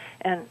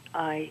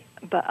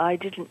 But I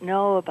didn't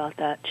know about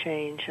that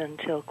change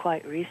until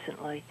quite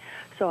recently.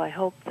 So I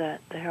hope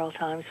that the Herald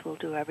Times will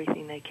do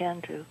everything they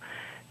can to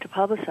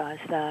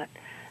publicize that.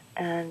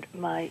 And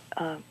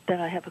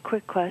then I have a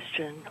quick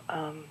question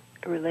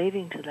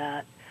relating to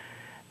that.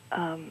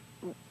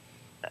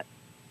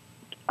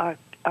 Are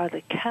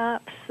the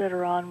caps that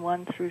are on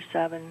 1 through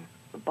 7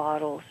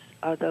 bottles,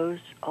 are those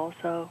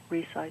also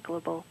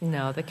recyclable?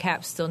 No, the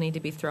caps still need to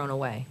be thrown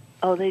away.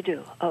 Oh, they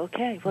do.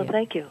 Okay. Well,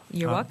 thank you.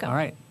 You're welcome. All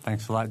right.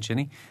 Thanks a lot,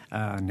 Jenny.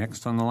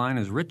 Next on the line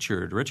is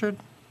Richard. Richard?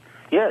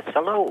 Yes,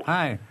 hello.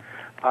 Hi.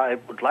 I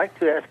would like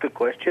to ask a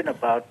question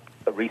about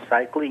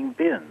recycling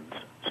bins.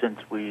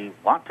 Since we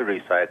want to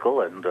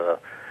recycle and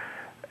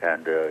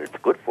it's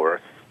good for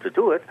us to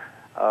do it,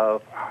 I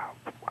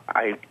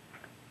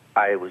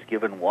was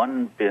given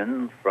one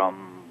bin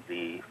from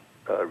the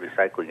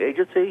recycling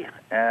agency,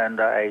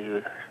 and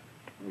I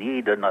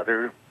need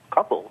another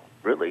couple,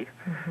 really,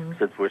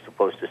 since we're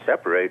supposed to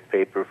separate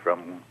paper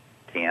from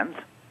cans.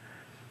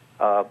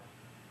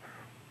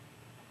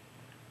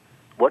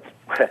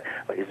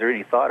 Is there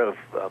any thought of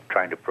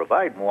trying to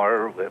provide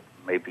more,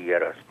 maybe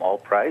at a small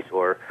price,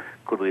 or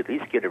could we at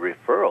least get a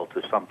referral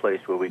to some place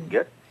where we can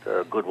get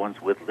good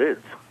ones with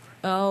lids?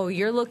 Oh,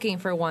 you're looking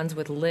for ones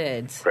with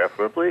lids.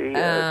 Preferably,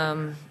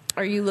 yes.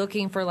 Are you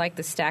looking for like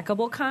the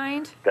stackable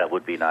kind? That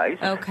would be nice.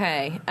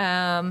 Okay.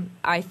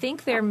 I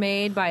think they're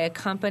made by a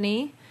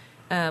company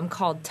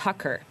called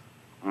Tucker.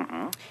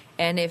 Mm-hmm.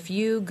 And if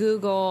you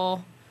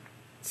Google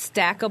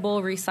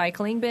stackable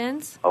recycling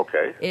bins,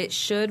 okay, it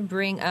should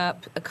bring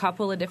up a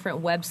couple of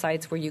different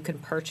websites where you can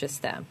purchase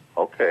them.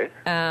 Okay.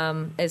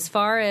 As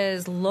far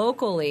as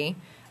locally,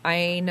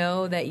 I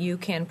know that you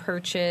can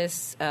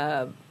purchase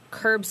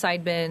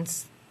curbside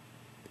bins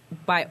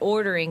by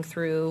ordering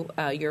through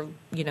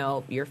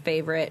your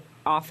favorite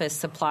office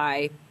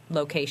supply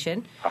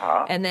location.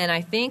 And then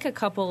I think a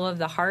couple of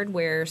the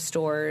hardware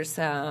stores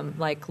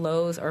like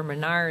Lowe's or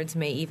Menards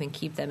may even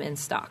keep them in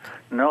stock.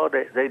 No,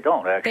 they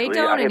don't, actually. They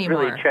don't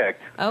anymore. I have really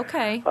checked.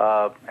 Okay.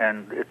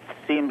 And it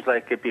seems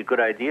like it'd be a good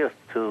idea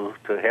to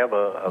have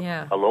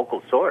a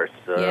local source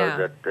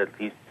that at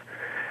least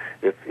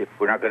if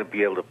we're not going to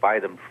be able to buy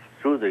them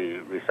through the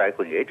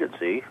recycling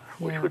agency,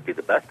 which would be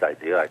the best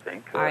idea, I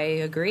think. I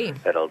agree.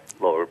 At a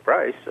lower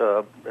price,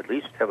 at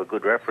least have a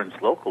good reference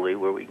locally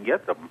where we can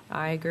get them.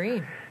 I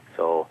agree.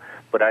 So,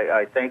 but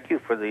I thank you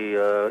for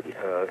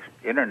the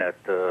internet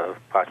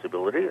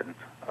possibility, and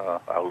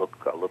I'll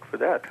look for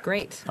that.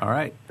 Great. All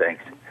right.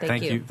 Thanks.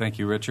 Thank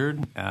you,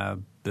 Richard.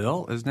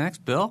 Bill is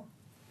next. Bill.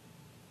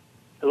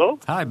 Hello.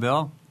 Hi,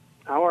 Bill.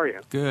 How are you?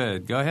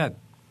 Good. Go ahead.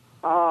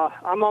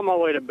 I'm on my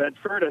way to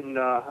Bedford, and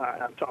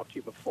I've talked to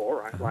you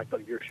before. I like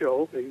your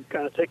show. You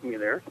kind of take me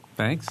there.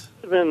 Thanks.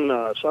 I live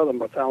in southern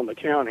Bartholomew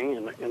County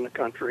in the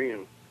country,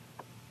 and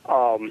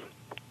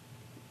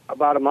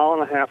about a mile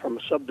and a half from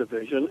a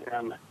subdivision.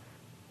 And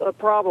the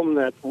problem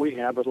that we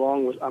have, as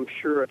long as I'm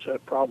sure it's a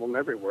problem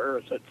everywhere,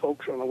 is that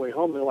folks on the way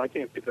home, they like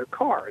to empty their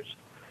cars.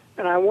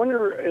 And I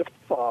wonder if,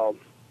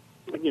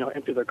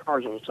 empty their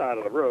cars on the side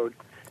of the road.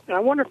 And I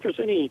wonder if there's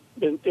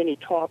been any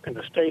talk in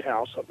the State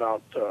House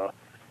about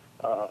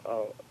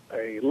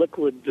a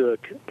liquid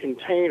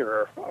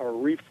container or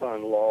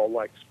refund law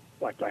like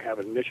they have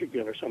in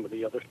Michigan or some of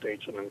the other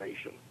states in the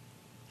nation.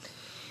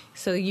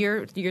 So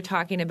you're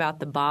talking about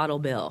the bottle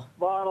bill.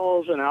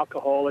 Bottles and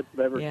alcoholic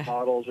beverage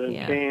bottles and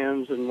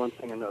cans and one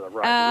thing or another,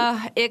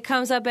 right? It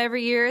comes up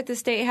every year at the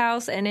State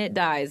House, and it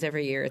dies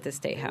every year at the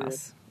State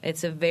House.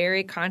 It's a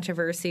very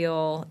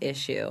controversial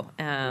issue.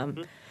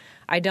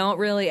 I don't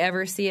really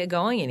ever see it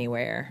going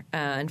anywhere,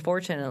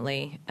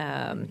 unfortunately.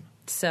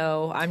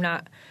 So I'm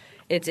not.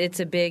 It's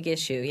a big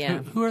issue. Yeah.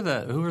 Who are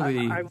the?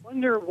 I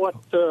wonder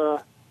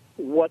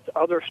what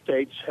other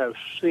states have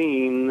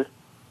seen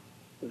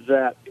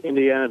that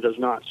Indiana does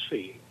not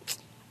see.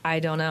 I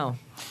don't know.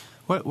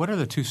 What are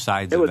the two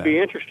sides? It would be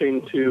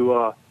interesting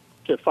to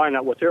find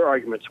out what their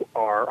arguments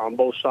are on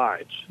both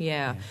sides.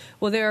 Yeah.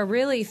 Well, there are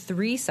really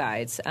three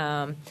sides.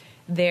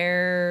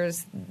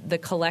 There's the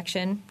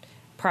collection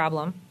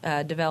problem,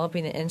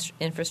 developing the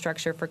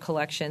infrastructure for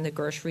collection. The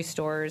grocery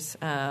stores,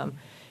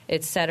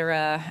 et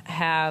cetera,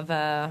 have,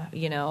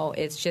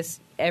 it's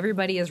just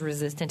everybody is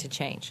resistant to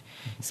change.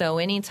 So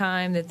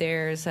anytime that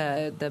there's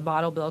the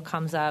bottle bill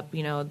comes up,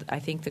 I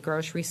think the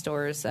grocery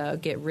stores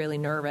get really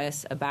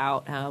nervous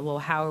about,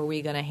 how are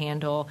we going to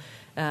handle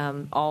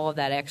all of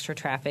that extra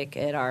traffic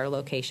at our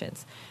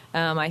locations?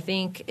 I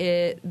think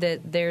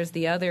that there's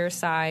the other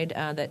side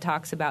that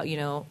talks about,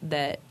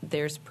 that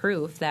there's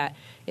proof that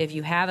if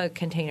you have a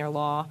container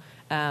law,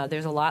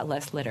 there's a lot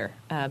less litter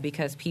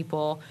because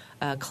people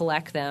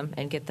collect them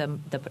and get the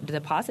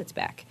deposits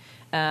back.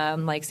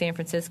 Like San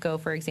Francisco,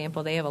 for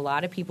example, they have a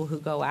lot of people who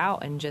go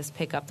out and just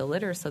pick up the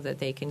litter so that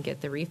they can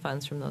get the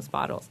refunds from those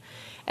bottles.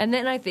 And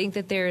then I think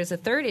that there is a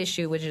third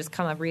issue which has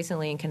come up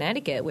recently in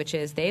Connecticut, which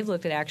is they've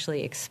looked at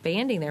actually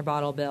expanding their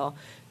bottle bill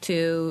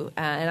to,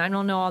 and I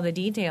don't know all the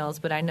details,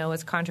 but I know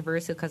it's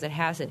controversial because it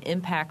has an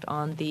impact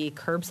on the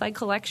curbside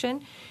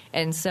collection.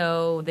 And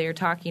so they're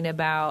talking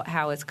about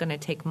how it's going to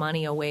take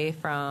money away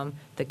from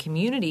the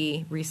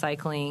community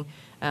recycling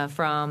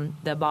from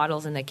the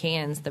bottles and the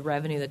cans, the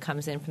revenue that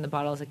comes in from the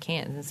bottles and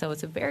cans. And so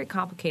it's a very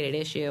complicated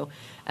issue.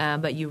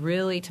 But you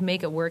really, to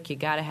make it work, you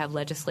got to have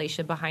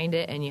legislation behind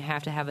it, and you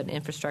have to have an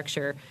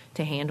infrastructure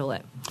to handle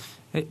it.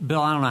 Hey,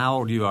 Bill, I don't know how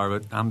old you are,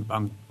 but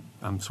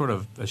I'm sort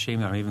of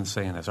ashamed that I'm even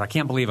saying this. I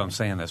can't believe I'm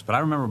saying this, but I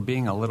remember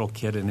being a little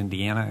kid in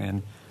Indiana,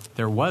 and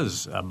there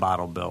was a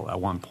bottle bill at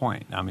one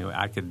point. I mean,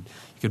 you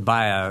could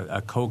buy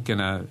a Coke in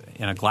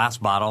a glass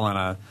bottle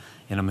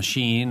in a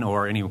machine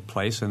or any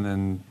place, and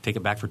then take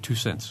it back for 2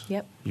 cents.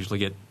 Yep. Usually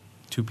get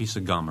 2 pieces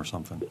of gum or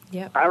something.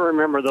 Yep. I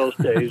remember those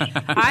days.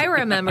 I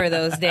remember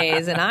those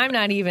days, and I'm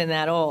not even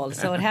that old,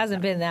 so it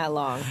hasn't been that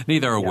long.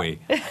 Neither are we.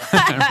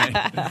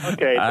 Right.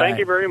 Okay, thank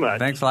you very much.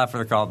 Thanks a lot for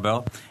the call,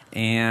 Bill.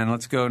 And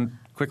let's go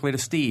quickly to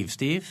Steve.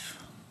 Steve?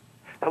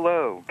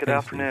 Hello. Good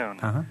afternoon.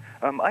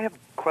 I have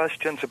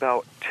questions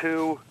about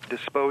 2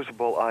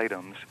 disposable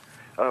items.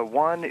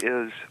 One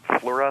is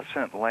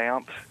fluorescent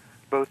lamps.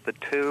 Both the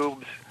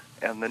tubes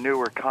and the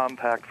newer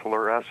compact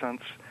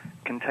fluorescents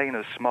contain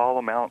a small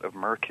amount of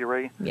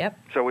mercury. Yep.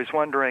 So I was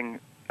wondering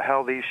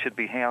how these should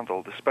be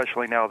handled,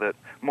 especially now that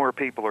more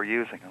people are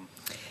using them.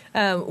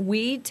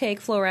 We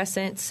take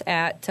fluorescents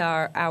at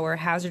our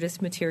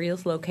hazardous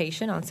materials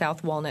location on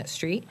South Walnut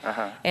Street,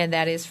 and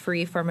that is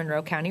free for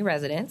Monroe County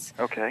residents.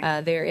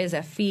 Okay. There is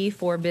a fee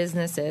for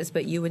businesses,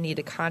 but you would need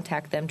to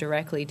contact them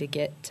directly to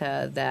get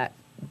that.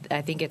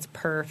 I think it's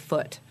per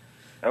foot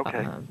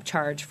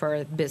charge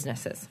for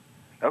businesses.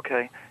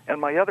 Okay.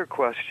 And my other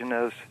question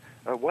is,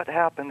 what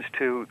happens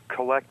to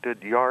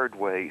collected yard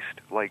waste,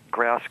 like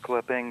grass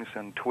clippings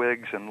and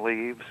twigs and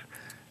leaves?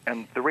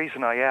 And the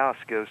reason I ask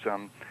is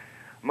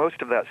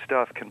most of that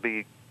stuff can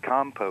be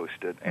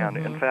composted. And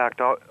in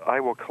fact, I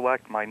will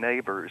collect my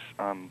neighbor's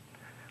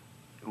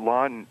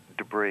lawn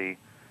debris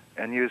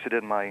and use it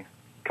in my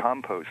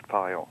compost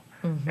pile.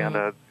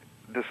 And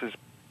this is,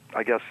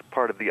 I guess,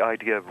 part of the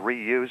idea of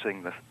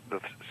reusing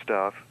the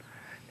stuff,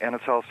 and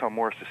it's also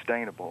more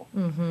sustainable.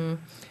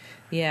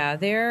 Yeah,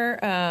 there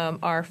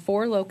are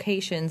 4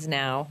 locations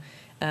now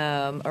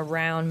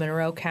around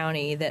Monroe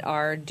County that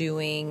are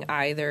doing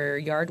either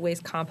yard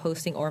waste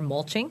composting or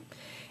mulching.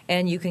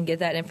 And you can get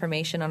that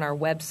information on our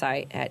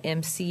website at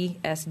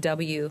mcswmd.org.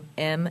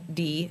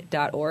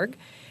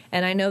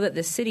 And I know that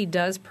the city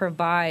does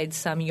provide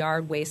some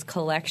yard waste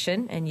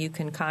collection, and you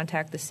can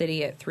contact the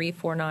city at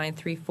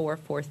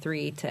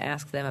 349-3443 to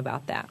ask them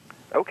about that.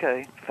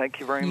 Okay. Thank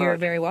you very much. You're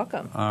very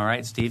welcome. All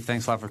right, Steve,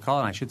 thanks a lot for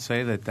calling. I should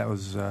say that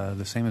was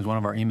the same as one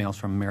of our emails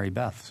from Mary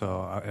Beth.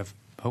 So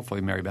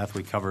hopefully, Mary Beth,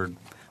 we covered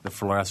the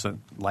fluorescent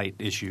light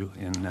issue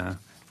in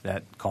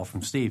that call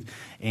from Steve.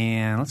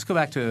 And let's go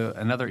back to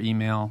another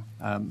email.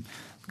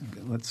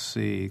 Let's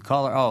see.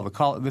 Caller.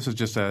 This is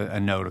just a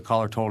note. A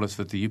caller told us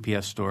that the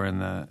UPS store in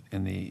the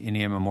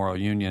Indiana Memorial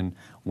Union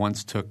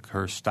once took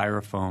her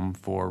styrofoam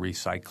for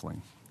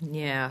recycling.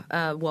 Yeah.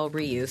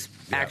 Reuse,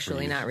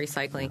 actually, not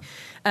recycling.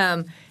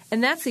 Yeah.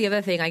 And that's the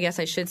other thing I guess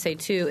I should say,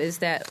 too, is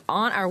that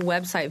on our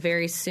website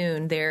very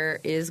soon there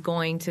is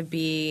going to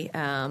be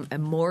a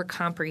more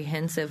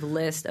comprehensive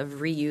list of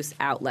reuse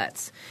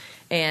outlets.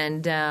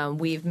 And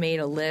we've made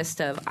a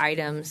list of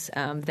items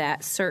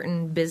that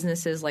certain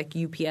businesses like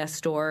UPS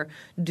Store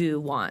do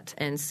want.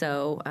 And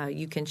so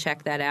you can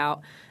check that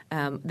out.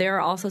 There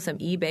are also some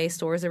eBay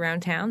stores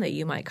around town that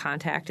you might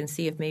contact and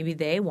see if maybe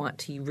they want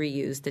to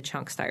reuse the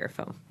chunk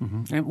styrofoam.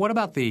 And what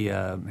about the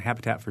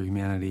Habitat for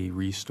Humanity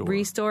Restore?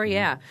 Restore,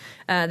 yeah.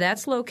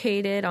 That's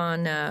located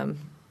on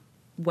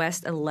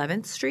West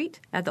 11th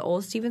Street at the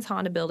old Stevens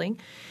Honda building.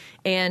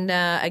 And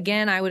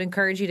again, I would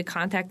encourage you to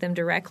contact them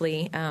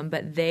directly,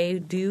 but they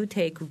do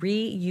take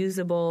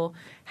reusable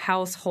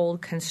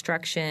household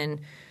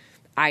construction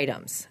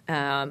items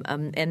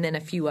and then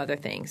a few other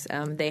things.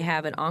 They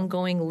have an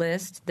ongoing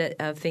list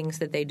of things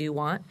that they do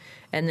want,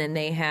 and then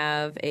they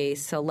have a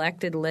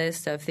selected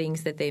list of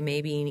things that they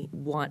maybe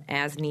want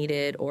as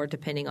needed or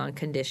depending on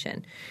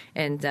condition.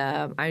 And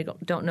I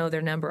don't know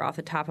their number off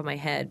the top of my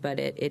head, but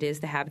it is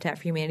the Habitat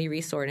for Humanity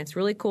Restore. And it's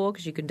really cool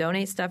because you can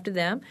donate stuff to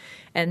them,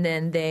 and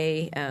then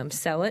they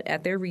sell it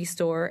at their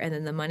restore, and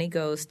then the money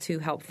goes to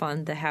help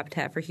fund the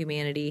Habitat for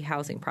Humanity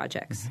housing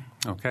projects.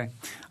 Okay.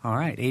 All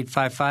right.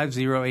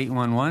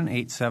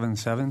 855-0811,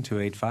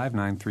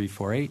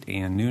 877-285-9348,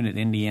 and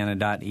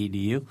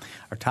noon@indiana.edu.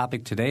 Our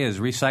topic today is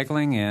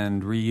recycling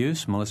and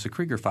reuse. Melissa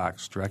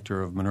Krieger-Fox,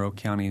 Director of Monroe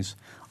County's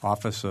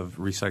Office of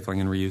Recycling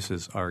and Reuse,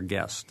 is our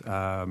guest.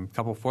 A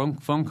couple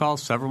phone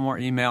calls, several more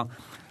email.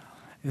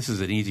 This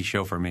is an easy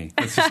show for me.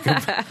 Let's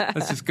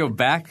just go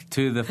back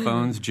to the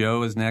phones.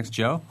 Joe is next.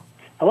 Joe?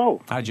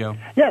 Hello. Hi, Joe.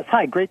 Yes,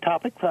 hi. Great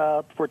topic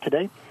for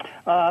today.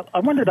 I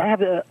wondered, I have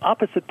the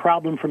opposite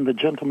problem from the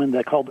gentleman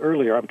that called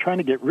earlier. I'm trying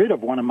to get rid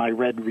of one of my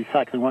red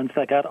recycling ones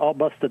that got all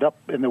busted up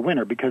in the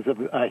winter because of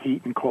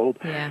heat and cold.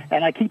 Yeah.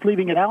 And I keep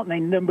leaving it out,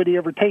 and nobody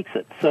ever takes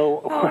it.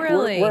 So, oh,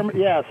 really?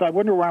 So I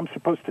wonder where I'm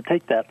supposed to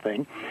take that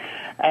thing.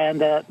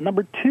 And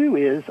number 2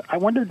 is,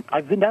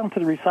 I've been down to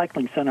the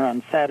recycling center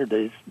on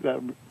Saturdays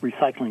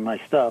recycling my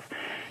stuff,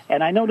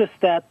 and I noticed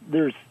that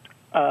there's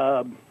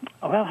how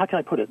can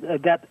I put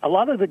it? That a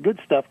lot of the good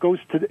stuff goes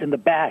in the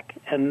back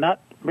and not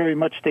very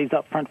much stays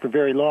up front for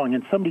very long.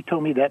 And somebody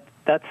told me that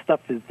stuff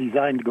is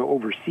designed to go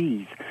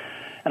overseas.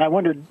 And I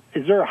wondered,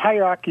 is there a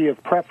hierarchy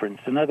of preference?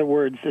 In other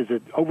words, is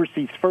it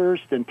overseas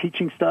first and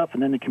teaching stuff,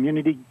 and then the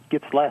community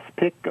gets last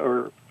pick,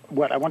 or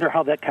what? I wonder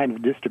how that kind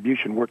of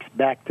distribution works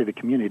back to the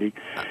community.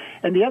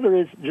 And the other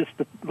is just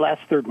the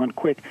last third one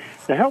quick.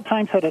 The Herald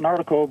Times had an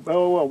article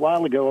a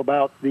while ago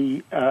about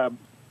the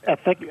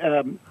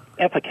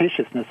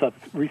efficaciousness of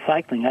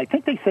recycling. I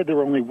think they said there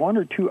were only 1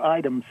 or 2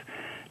 items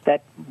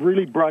that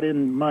really brought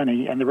in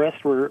money, and the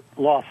rest were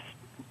lost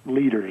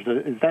leaders.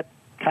 Is that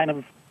kind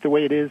of the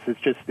way it is? It's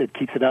just it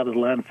keeps it out of the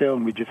landfill,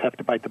 and we just have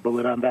to bite the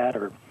bullet on that,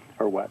 or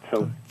what?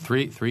 So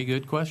three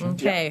good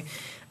questions. Okay.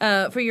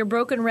 Yeah. For your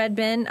broken red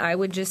bin, I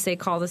would just say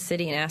call the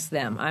city and ask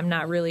them. I'm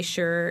not really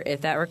sure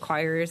if that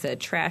requires a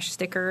trash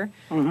sticker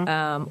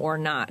or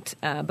not,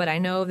 but I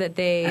know that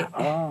they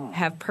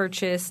have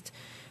purchased.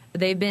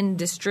 They've been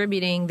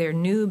distributing their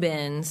new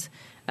bins,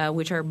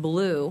 which are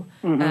blue,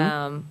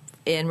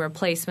 in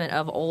replacement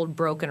of old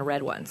broken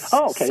red ones.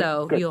 Oh, okay.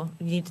 So Good. You'll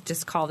need to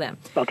just call them.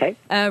 Okay.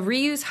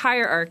 Reuse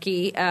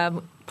hierarchy.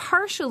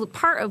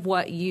 Part of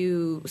what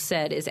you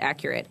said is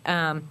accurate.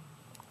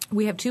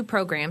 We have 2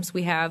 programs.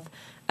 We have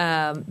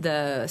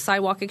the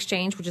Sidewalk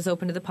Exchange, which is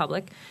open to the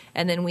public,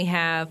 and then we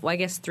have,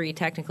 3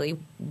 technically,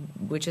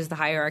 which is the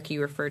hierarchy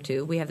you refer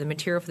to. We have the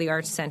Material for the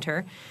Arts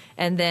Center,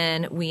 and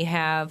then we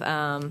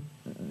have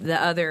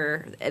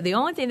the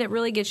only thing that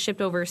really gets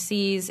shipped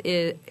overseas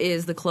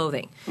is the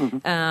clothing,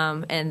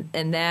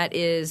 and that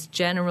is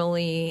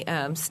generally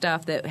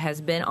stuff that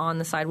has been on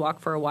the sidewalk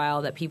for a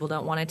while that people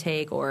don't want to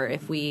take, or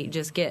if we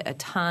just get a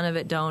ton of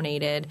it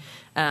donated,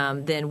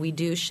 then we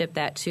do ship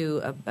that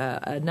to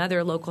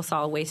another local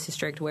solid waste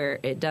district where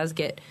it does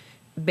get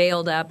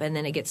baled up and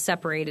then it gets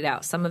separated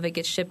out. Some of it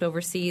gets shipped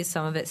overseas,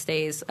 some of it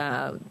stays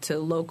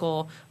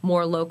to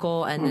more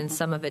local, and then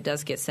some of it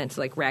does get sent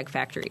to like rag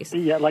factories.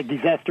 Yeah, like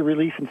disaster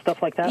relief and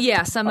stuff like that?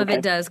 Yeah, some of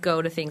it does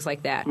go to things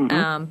like that.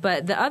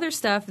 But the other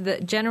stuff,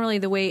 generally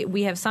the way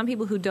we have some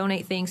people who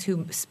donate things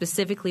who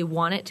specifically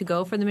want it to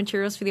go for the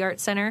Materials for the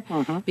Arts Center,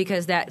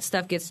 because that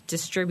stuff gets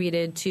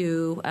distributed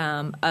to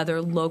other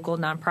local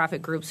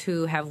nonprofit groups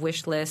who have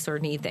wish lists or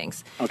need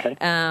things. Okay.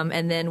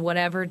 And then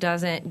whatever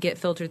doesn't get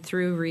filtered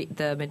through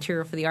the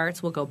Material for the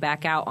Arts will go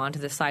back out onto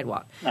the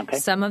sidewalk. Okay.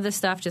 Some of the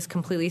stuff just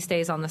completely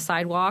stays on the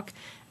sidewalk,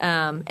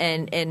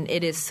 and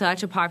it is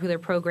such a popular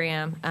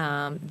program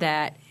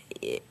that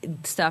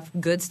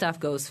good stuff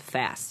goes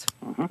fast,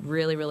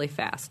 really, really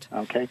fast.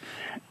 Okay.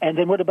 And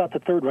then what about the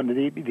third one?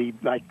 The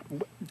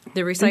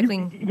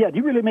recycling? Do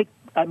you really make?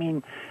 I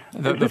mean,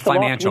 the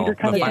financial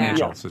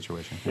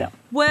situation. Yeah.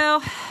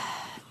 Well,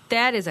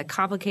 that is a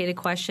complicated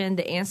question.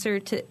 The answer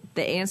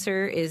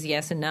is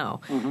yes and no.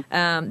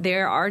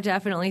 There are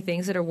definitely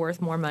things that are worth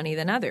more money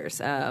than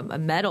others.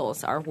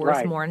 Metals are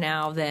worth more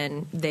now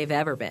than they've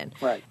ever been.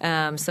 Right.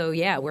 So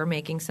yeah, we're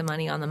making some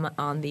money on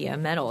the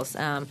metals,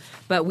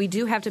 but we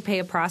do have to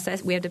pay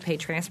We have to pay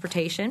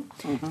transportation.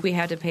 We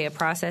have to pay a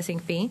processing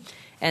fee,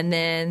 and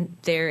then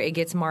it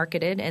gets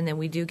marketed, and then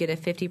we do get a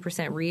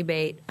 50%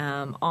 rebate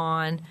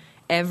on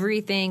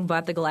everything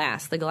but the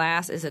glass. The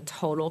glass is a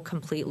total,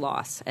 complete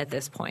loss at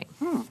this point.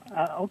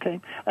 Okay.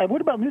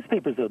 What about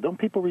newspapers, though? Don't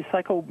people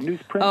recycle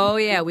newsprint? Oh,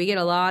 yeah. We get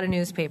a lot of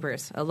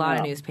newspapers. So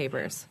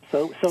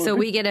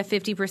we get a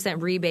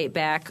 50% rebate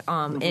back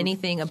on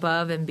anything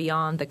above and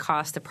beyond the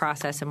cost to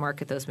process and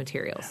market those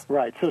materials.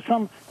 Right. So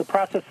the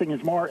processing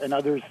is more, and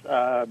others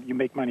you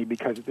make money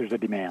because there's a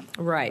demand.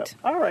 Right. So,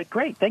 all right.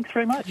 Great. Thanks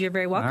very much. You're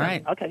very welcome. All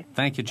right. Okay.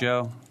 Thank you,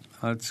 Joe.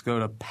 Let's go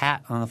to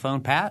Pat on the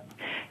phone. Pat?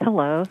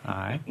 Hello.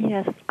 Hi.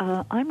 Yes,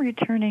 I'm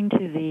returning to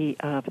the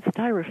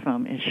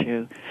styrofoam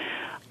issue.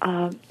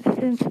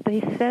 Since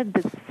they said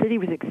the city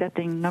was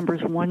accepting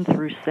numbers 1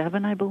 through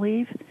 7, I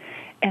believe,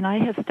 and I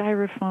have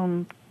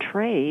styrofoam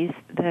trays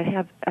that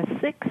have a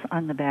 6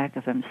 on the back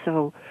of them,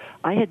 so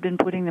I had been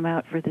putting them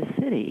out for the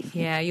city.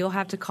 Yeah, you'll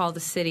have to call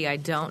the city. I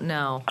don't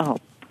know. Oh,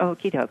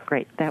 okie doke.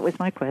 Great. That was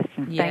my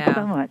question. Yeah. Thanks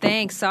so much.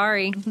 Thanks.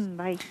 Sorry.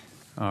 Bye.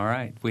 All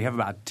right. We have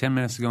about 10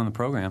 minutes to go in the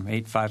program.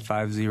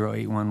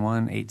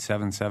 855-0811,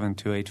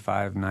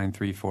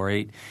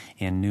 877-285-9348,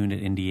 and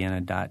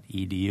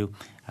noon@indiana.edu.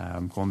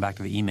 Going back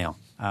to the email.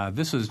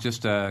 This is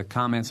just a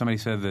comment. Somebody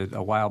said that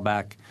a while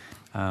back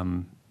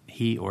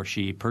he or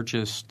she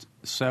purchased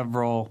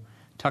several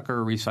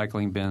Tucker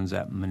recycling bins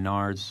at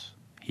Menards.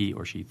 He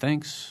or she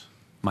thinks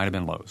might have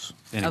been Lowe's.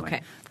 Anyway,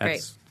 okay,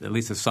 great. At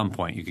least at some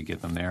point you could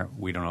get them there.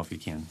 We don't know if you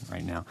can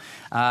right now.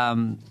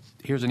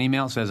 Here's an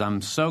email. It says, I'm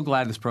so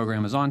glad this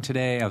program is on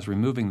today. I was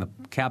removing the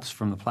caps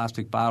from the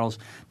plastic bottles,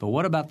 but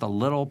what about the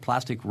little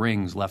plastic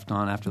rings left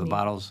on after the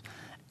bottles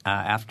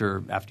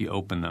after you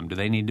open them? Do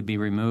they need to be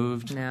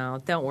removed?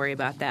 No, don't worry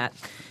about that.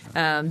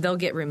 They'll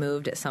get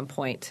removed at some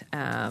point.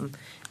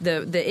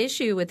 The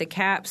issue with the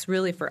caps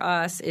really for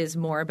us is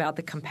more about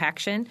the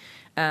compaction.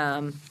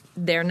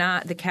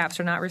 The caps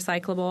are not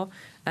recyclable.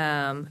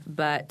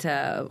 But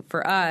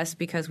for us,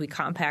 because we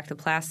compact the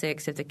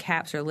plastics, if the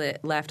caps are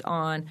left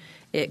on,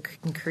 it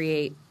can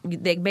create –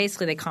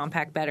 they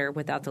compact better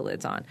without the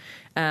lids on.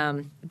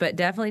 But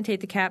definitely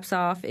take the caps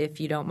off if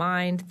you don't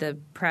mind. The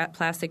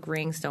plastic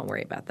rings, don't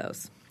worry about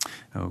those.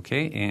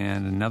 Okay,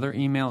 and another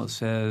email that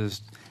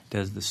says,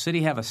 does the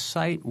city have a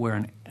site where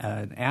an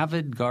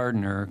avid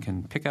gardener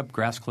can pick up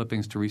grass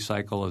clippings to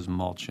recycle as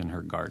mulch in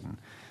her garden?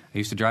 I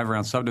used to drive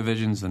around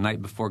subdivisions the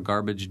night before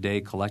garbage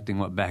day collecting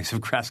what bags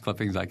of grass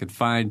clippings I could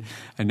find.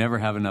 I never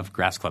have enough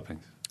grass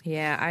clippings.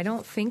 Yeah, I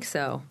don't think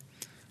so.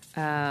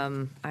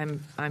 I'm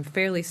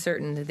fairly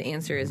certain that the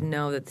answer is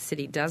no, that the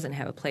city doesn't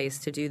have a place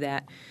to do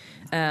that.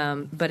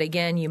 But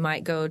again, you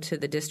might go to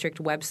the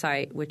district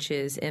website, which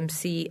is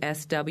mcswmd.org,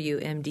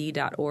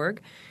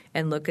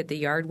 and look at the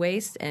yard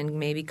waste and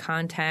maybe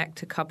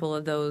contact a couple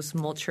of those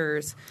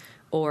mulchers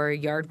or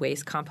yard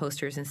waste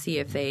composters and see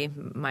if they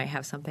might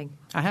have something.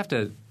 I have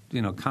to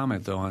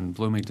comment, though, on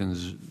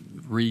Bloomington's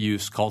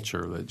reuse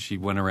culture, that she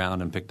went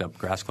around and picked up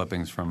grass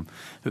clippings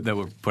that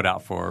were put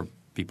out for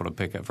people to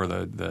pick up, for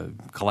the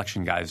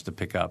collection guys to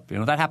pick up.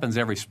 That happens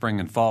every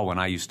spring and fall when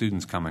IU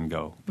students come and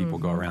go. People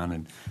go around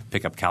and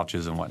pick up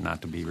couches and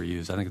whatnot to be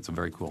reused. I think it's a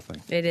very cool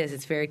thing. It is.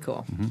 It's very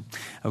cool.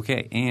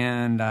 Okay,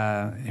 and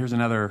here's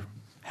another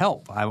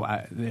help.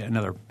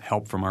 Another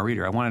help from our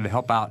reader. I wanted to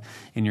help out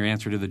in your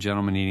answer to the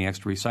gentleman needing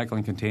extra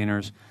recycling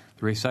containers.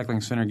 The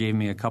recycling center gave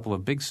me a couple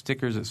of big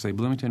stickers that say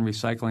Bloomington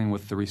Recycling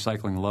with the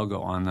recycling logo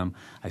on them.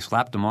 I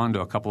slapped them onto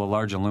a couple of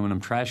large aluminum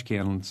trash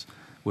cans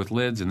with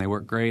lids, and they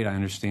work great. I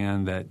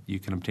understand that you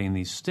can obtain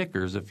these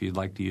stickers if you'd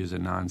like to use a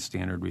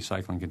non-standard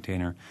recycling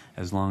container,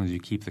 as long as you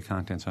keep the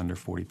contents under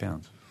 40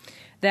 pounds.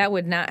 That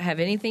would not have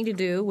anything to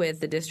do with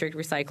the District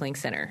Recycling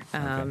Center.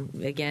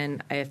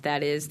 Again, if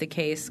that is the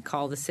case,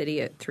 call the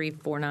city at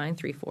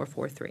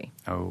 349-3443.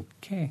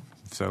 Okay.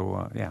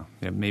 So,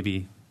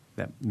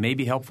 that may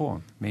be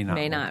helpful, may not.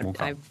 May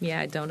not. I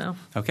don't know.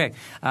 Okay.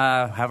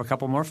 Have a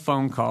couple more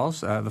phone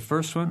calls. The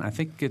first one, I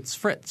think it's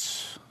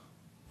Fritz.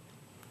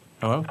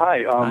 Hello?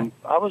 Hi.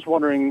 I was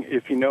wondering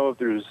if you know if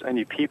there's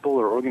any people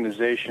or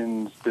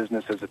organizations,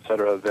 businesses, et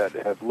cetera, that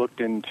have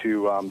looked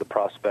into the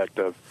prospect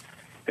of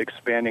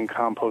expanding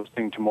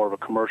composting to more of a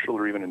commercial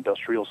or even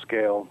industrial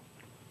scale,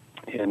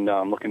 and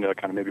looking to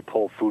kind of maybe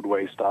pull food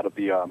waste out of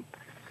the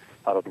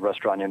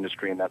restaurant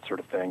industry and that sort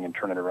of thing, and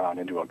turn it around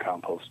into a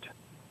compost.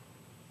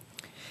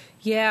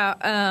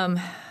 Yeah,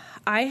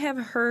 I have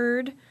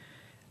heard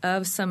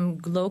of some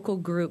local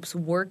groups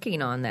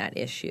working on that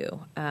issue.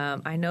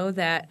 I know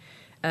that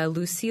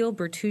Lucille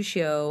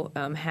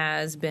Bertuccio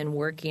has been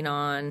working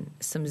on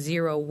some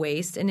zero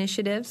waste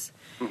initiatives.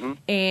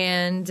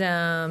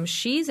 And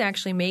she's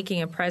actually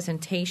making a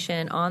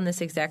presentation on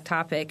this exact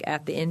topic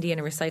at the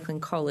Indiana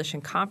Recycling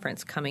Coalition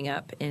Conference coming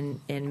up in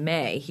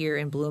May here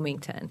in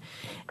Bloomington.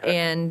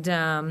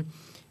 And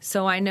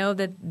so I know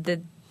that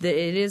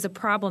it is a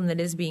problem that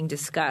is being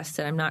discussed,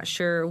 and I'm not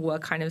sure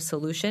what kind of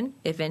solution,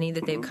 if any,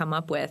 that they've come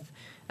up with.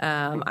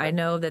 I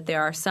know that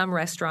there are some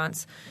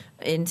restaurants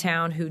in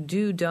town who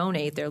do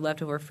donate their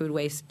leftover food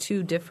waste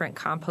to different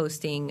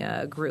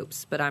composting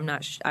groups, but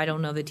I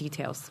don't know the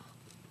details.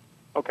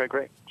 Okay,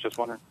 great. Just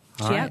wondering.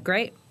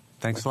 Great.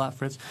 Thanks a lot,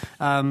 Fritz.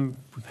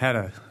 We've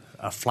had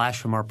a flash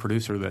from our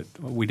producer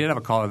that we did have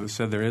a caller that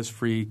said there is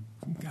free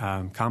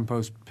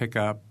compost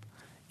pickup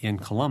in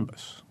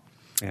Columbus.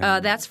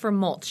 That's for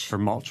mulch. For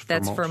mulch?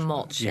 That's for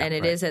mulch. Yeah, and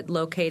it is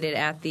located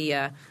at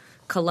the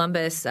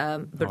Columbus,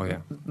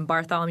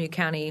 Bartholomew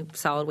County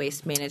Solid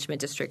Waste Management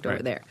District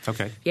over there.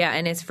 Okay. Yeah,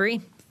 and it's free.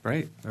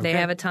 Right. Okay. They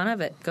have a ton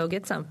of it. Go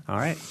get some. All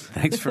right.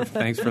 Thanks for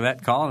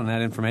that call and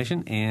that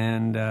information.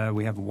 And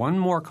we have one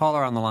more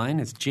caller on the line.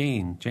 It's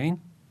Jane. Jane?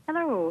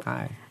 Hello.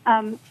 Hi.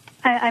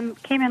 I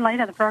came in late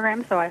on the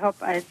program, so I hope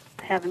you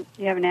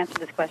haven't answered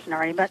this question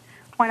already. But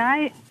when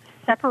I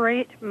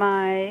separate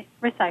my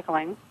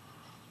recycling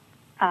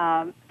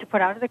to put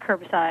out to the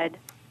curbside,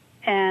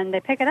 and they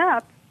pick it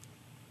up,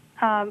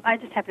 I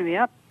just happen to be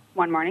up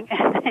one morning,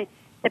 and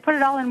they put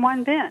it all in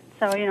one bin.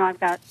 So, I've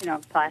got,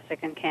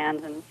 plastic and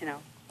cans and,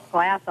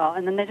 glass all,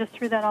 and then they just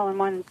threw that all in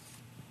one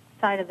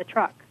side of the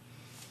truck,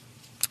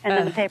 and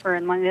then the paper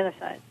in the other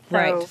side.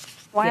 So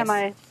why am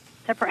I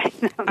separating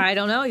them? I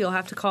don't know. You'll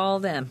have to call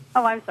them.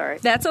 Oh, I'm sorry.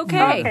 That's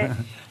okay.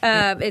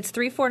 It's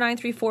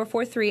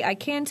 349-3443. I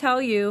can tell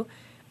you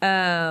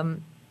that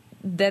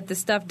the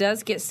stuff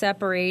does get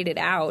separated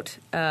out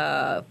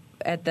at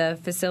the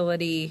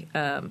facility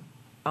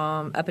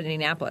up in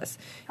Indianapolis.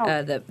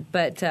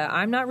 But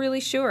I'm not really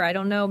sure. I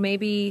don't know.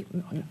 Maybe,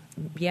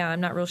 I'm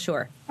not real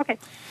sure. Okay.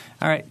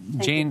 All right,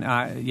 Jane,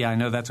 I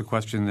know that's a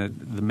question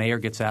that the mayor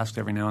gets asked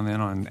every now and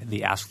then on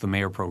the Ask the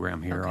Mayor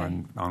program here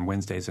on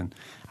Wednesdays, and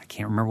I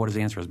can't remember what his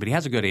answer is, but he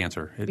has a good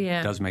answer. It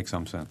does make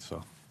some sense.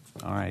 So,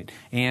 all right.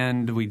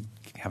 And we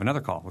have another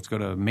call. Let's go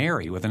to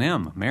Mary with an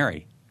M.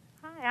 Mary.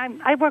 Hi,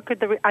 I work with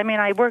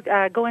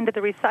go into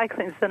the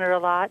recycling center a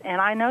lot,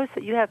 and I notice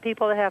that you have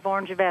people that have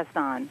orange vests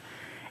on.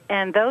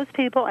 And those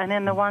people, and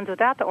then the ones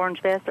without the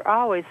orange vest, are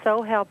always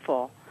so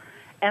helpful.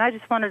 And I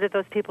just wondered if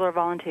those people are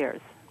volunteers.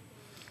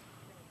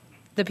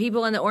 The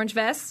people in the orange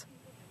vests?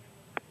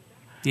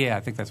 Yeah, I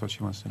think that's what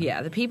she wants to know.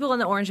 Yeah, the people in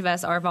the orange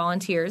vests are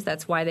volunteers.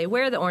 That's why they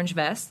wear the orange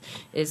vest,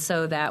 is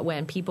so that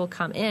when people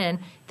come in,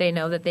 they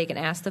know that they can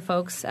ask the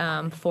folks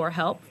for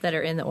help that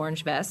are in the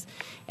orange vest.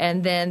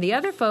 And then the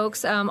other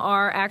folks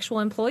are actual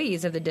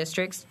employees of the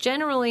districts.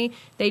 Generally,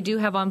 they do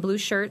have on blue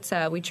shirts.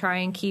 We try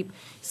and keep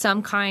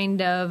some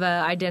kind of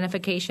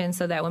identification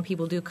so that when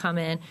people do come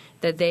in,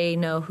 that they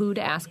know who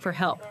to ask for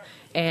help.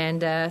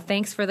 And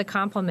thanks for the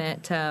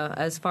compliment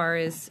as far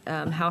as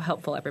how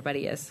helpful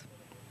everybody is.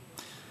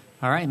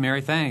 All right, Mary,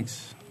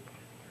 thanks.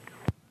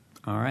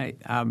 All right.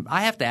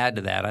 I have to add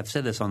to that. I've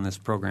said this on this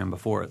program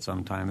before at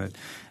some time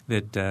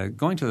that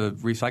going to the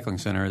recycling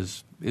center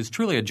is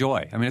truly a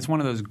joy. I mean, it's one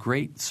of those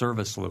great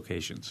service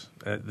locations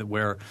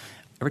where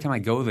every time I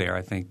go there,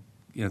 I think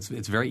it's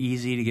very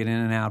easy to get in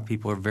and out.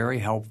 People are very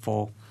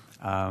helpful.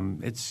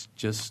 It's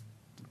just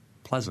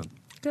pleasant.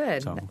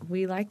 Good. So,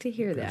 we like to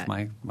hear that.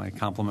 That's my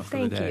compliment for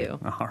the day.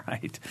 Thank you. All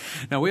right.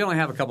 Now, we only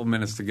have a couple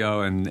minutes to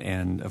go,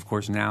 and of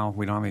course, now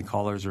we don't have any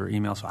callers or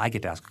emails, so I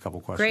get to ask a couple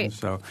questions. Great.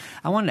 So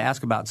I wanted to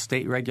ask about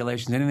state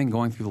regulations, anything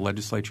going through the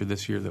legislature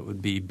this year that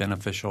would be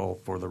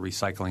beneficial for the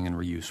recycling and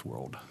reuse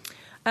world?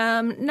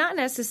 Not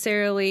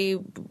necessarily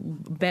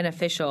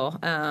beneficial,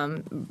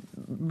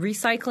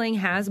 recycling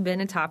has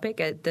been a topic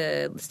at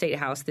the State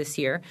House this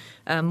year,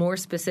 more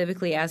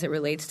specifically as it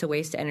relates to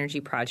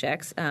waste-to-energy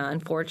projects.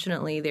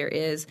 Unfortunately, there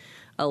is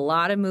a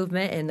lot of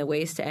movement in the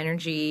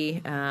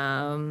waste-to-energy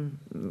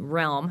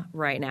realm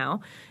right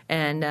now,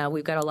 and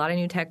we've got a lot of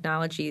new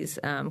technologies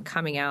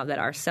coming out that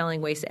are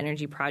selling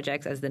waste-to-energy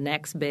projects as the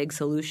next big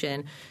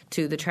solution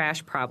to the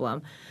trash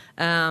problem.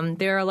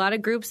 There are a lot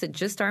of groups that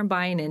just aren't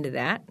buying into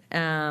that,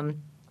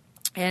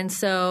 and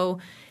so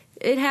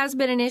it has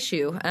been an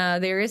issue.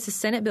 There is a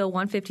Senate Bill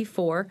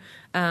 154,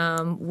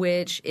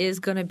 which is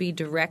going to be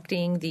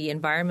directing the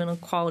Environmental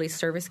Quality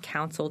Service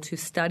Council to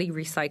study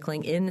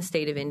recycling in the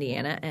state of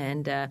Indiana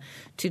and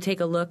to take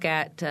a look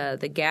at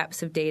the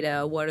gaps of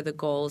data. What are the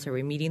goals? Are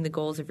we meeting the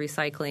goals of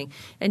recycling?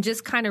 And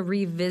just kind of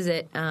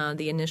revisit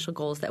the initial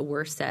goals that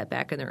were set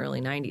back in the early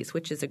 90s,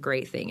 which is a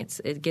great thing.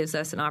 It gives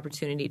us an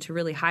opportunity to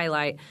really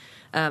highlight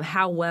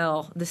how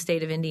well the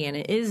state of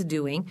Indiana is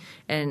doing,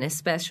 and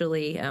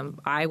especially,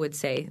 I would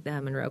say,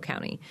 Monroe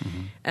County.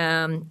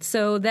 Mm-hmm.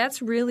 So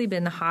that's really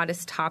been the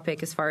hottest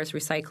topic as far as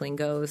recycling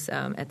goes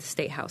at the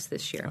State House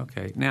this year.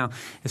 Okay. Now,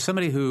 as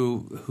somebody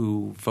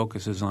who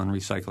focuses on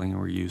recycling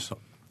or reuse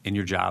in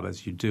your job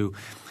as you do,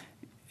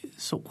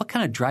 so what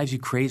kind of drives you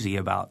crazy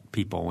about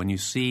people when you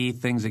see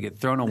things that get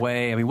thrown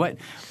away? I mean, what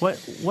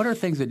are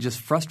things that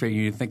just frustrate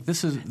you? You think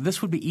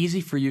this would be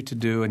easy for you to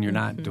do and you're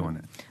not doing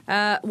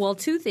it? Well,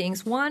 two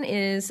things. One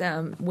is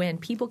when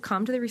people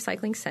come to the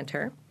recycling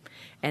center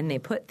and they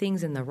put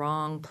things in the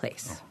wrong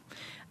place.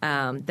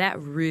 That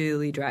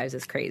really drives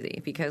us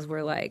crazy because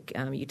we're like,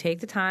 you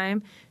take the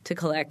time to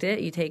collect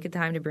it, you take the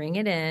time to bring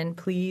it in,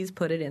 please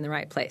put it in the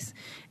right place.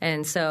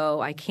 And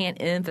so I can't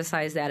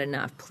emphasize that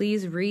enough.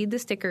 Please read the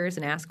stickers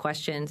and ask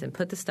questions and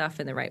put the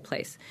stuff in the right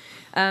place.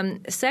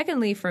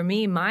 Secondly, for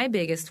me, my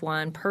biggest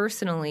one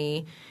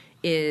personally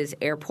is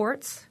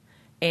airports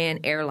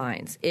and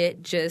airlines.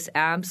 It just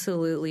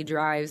absolutely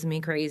drives me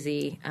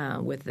crazy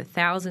with the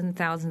thousands and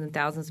thousands and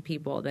thousands of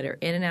people that are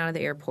in and out of the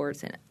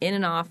airports and in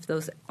and off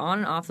those on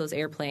and off those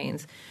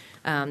airplanes,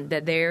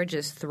 that they're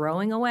just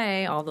throwing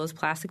away all those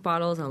plastic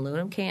bottles and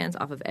aluminum cans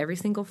off of every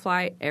single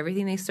flight.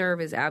 Everything they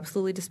serve is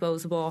absolutely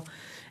disposable.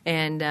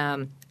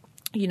 And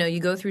you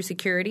go through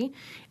security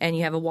and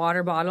you have a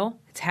water bottle.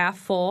 It's half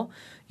full.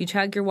 You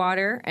chug your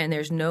water, and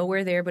there's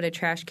nowhere there but a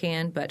trash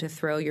can but to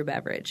throw your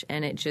beverage,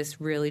 and it just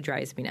really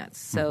drives me nuts.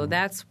 So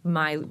that's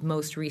my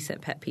most recent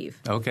pet peeve.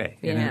 Okay.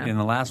 Yeah. In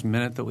the last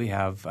minute that we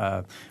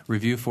have,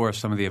 review for us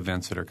some of the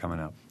events that are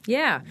coming up.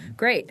 Yeah,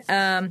 great.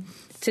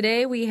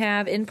 Today we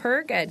have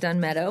INPIRG at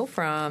Dunn Meadow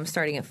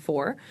starting at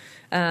 4.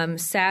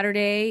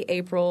 Saturday,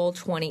 April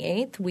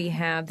 28th, we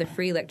have the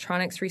free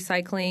electronics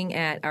recycling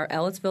at our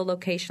Ellettsville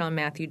location on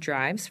Matthew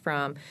Drives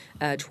from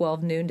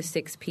 12 noon to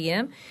 6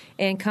 p.m.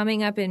 And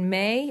coming up in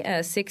May,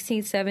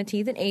 16th,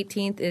 17th, and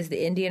 18th is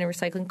the Indiana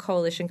Recycling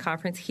Coalition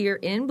Conference here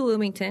in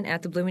Bloomington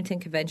at the Bloomington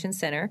Convention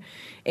Center.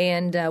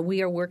 And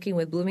we are working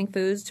with Blooming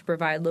Foods to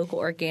provide local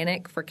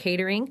organic for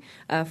catering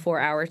for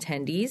our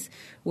attendees.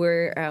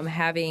 We're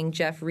having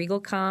Jeff Riegel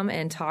come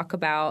and talk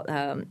about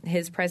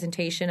his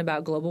presentation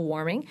about global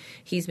warming.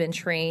 He's been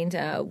trained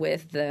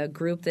with the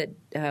group that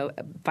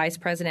Vice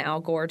President Al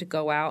Gore to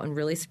go out and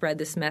really spread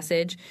this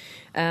message.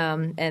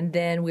 And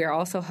then we are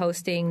also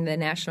hosting the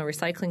National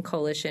Recycling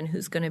Coalition,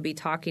 who's going to be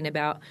talking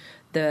about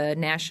the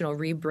national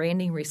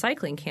rebranding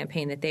recycling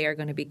campaign that they are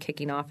going to be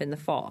kicking off in the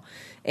fall.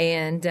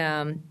 And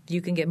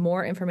you can get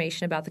more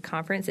information about the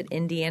conference at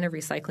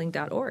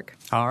indianarecycling.org.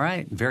 All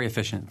right. Very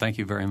efficient. Thank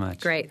you very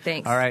much. Great.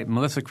 Thanks. All right.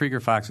 Melissa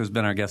Krieger-Fox has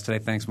been our guest today.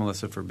 Thanks,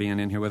 Melissa, for being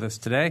in here with us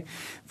today.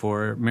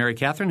 For Mary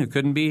Catherine, who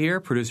couldn't be here,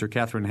 producer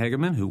Catherine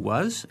Hageman, who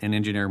was, and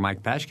engineer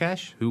Mike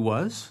Pashkash, who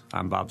was,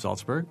 I'm Bob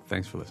Salzberg.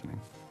 Thanks for listening.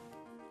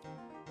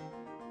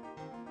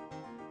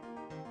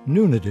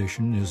 Noon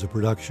Edition is a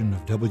production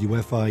of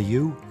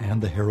WFIU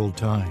and the Herald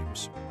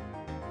Times.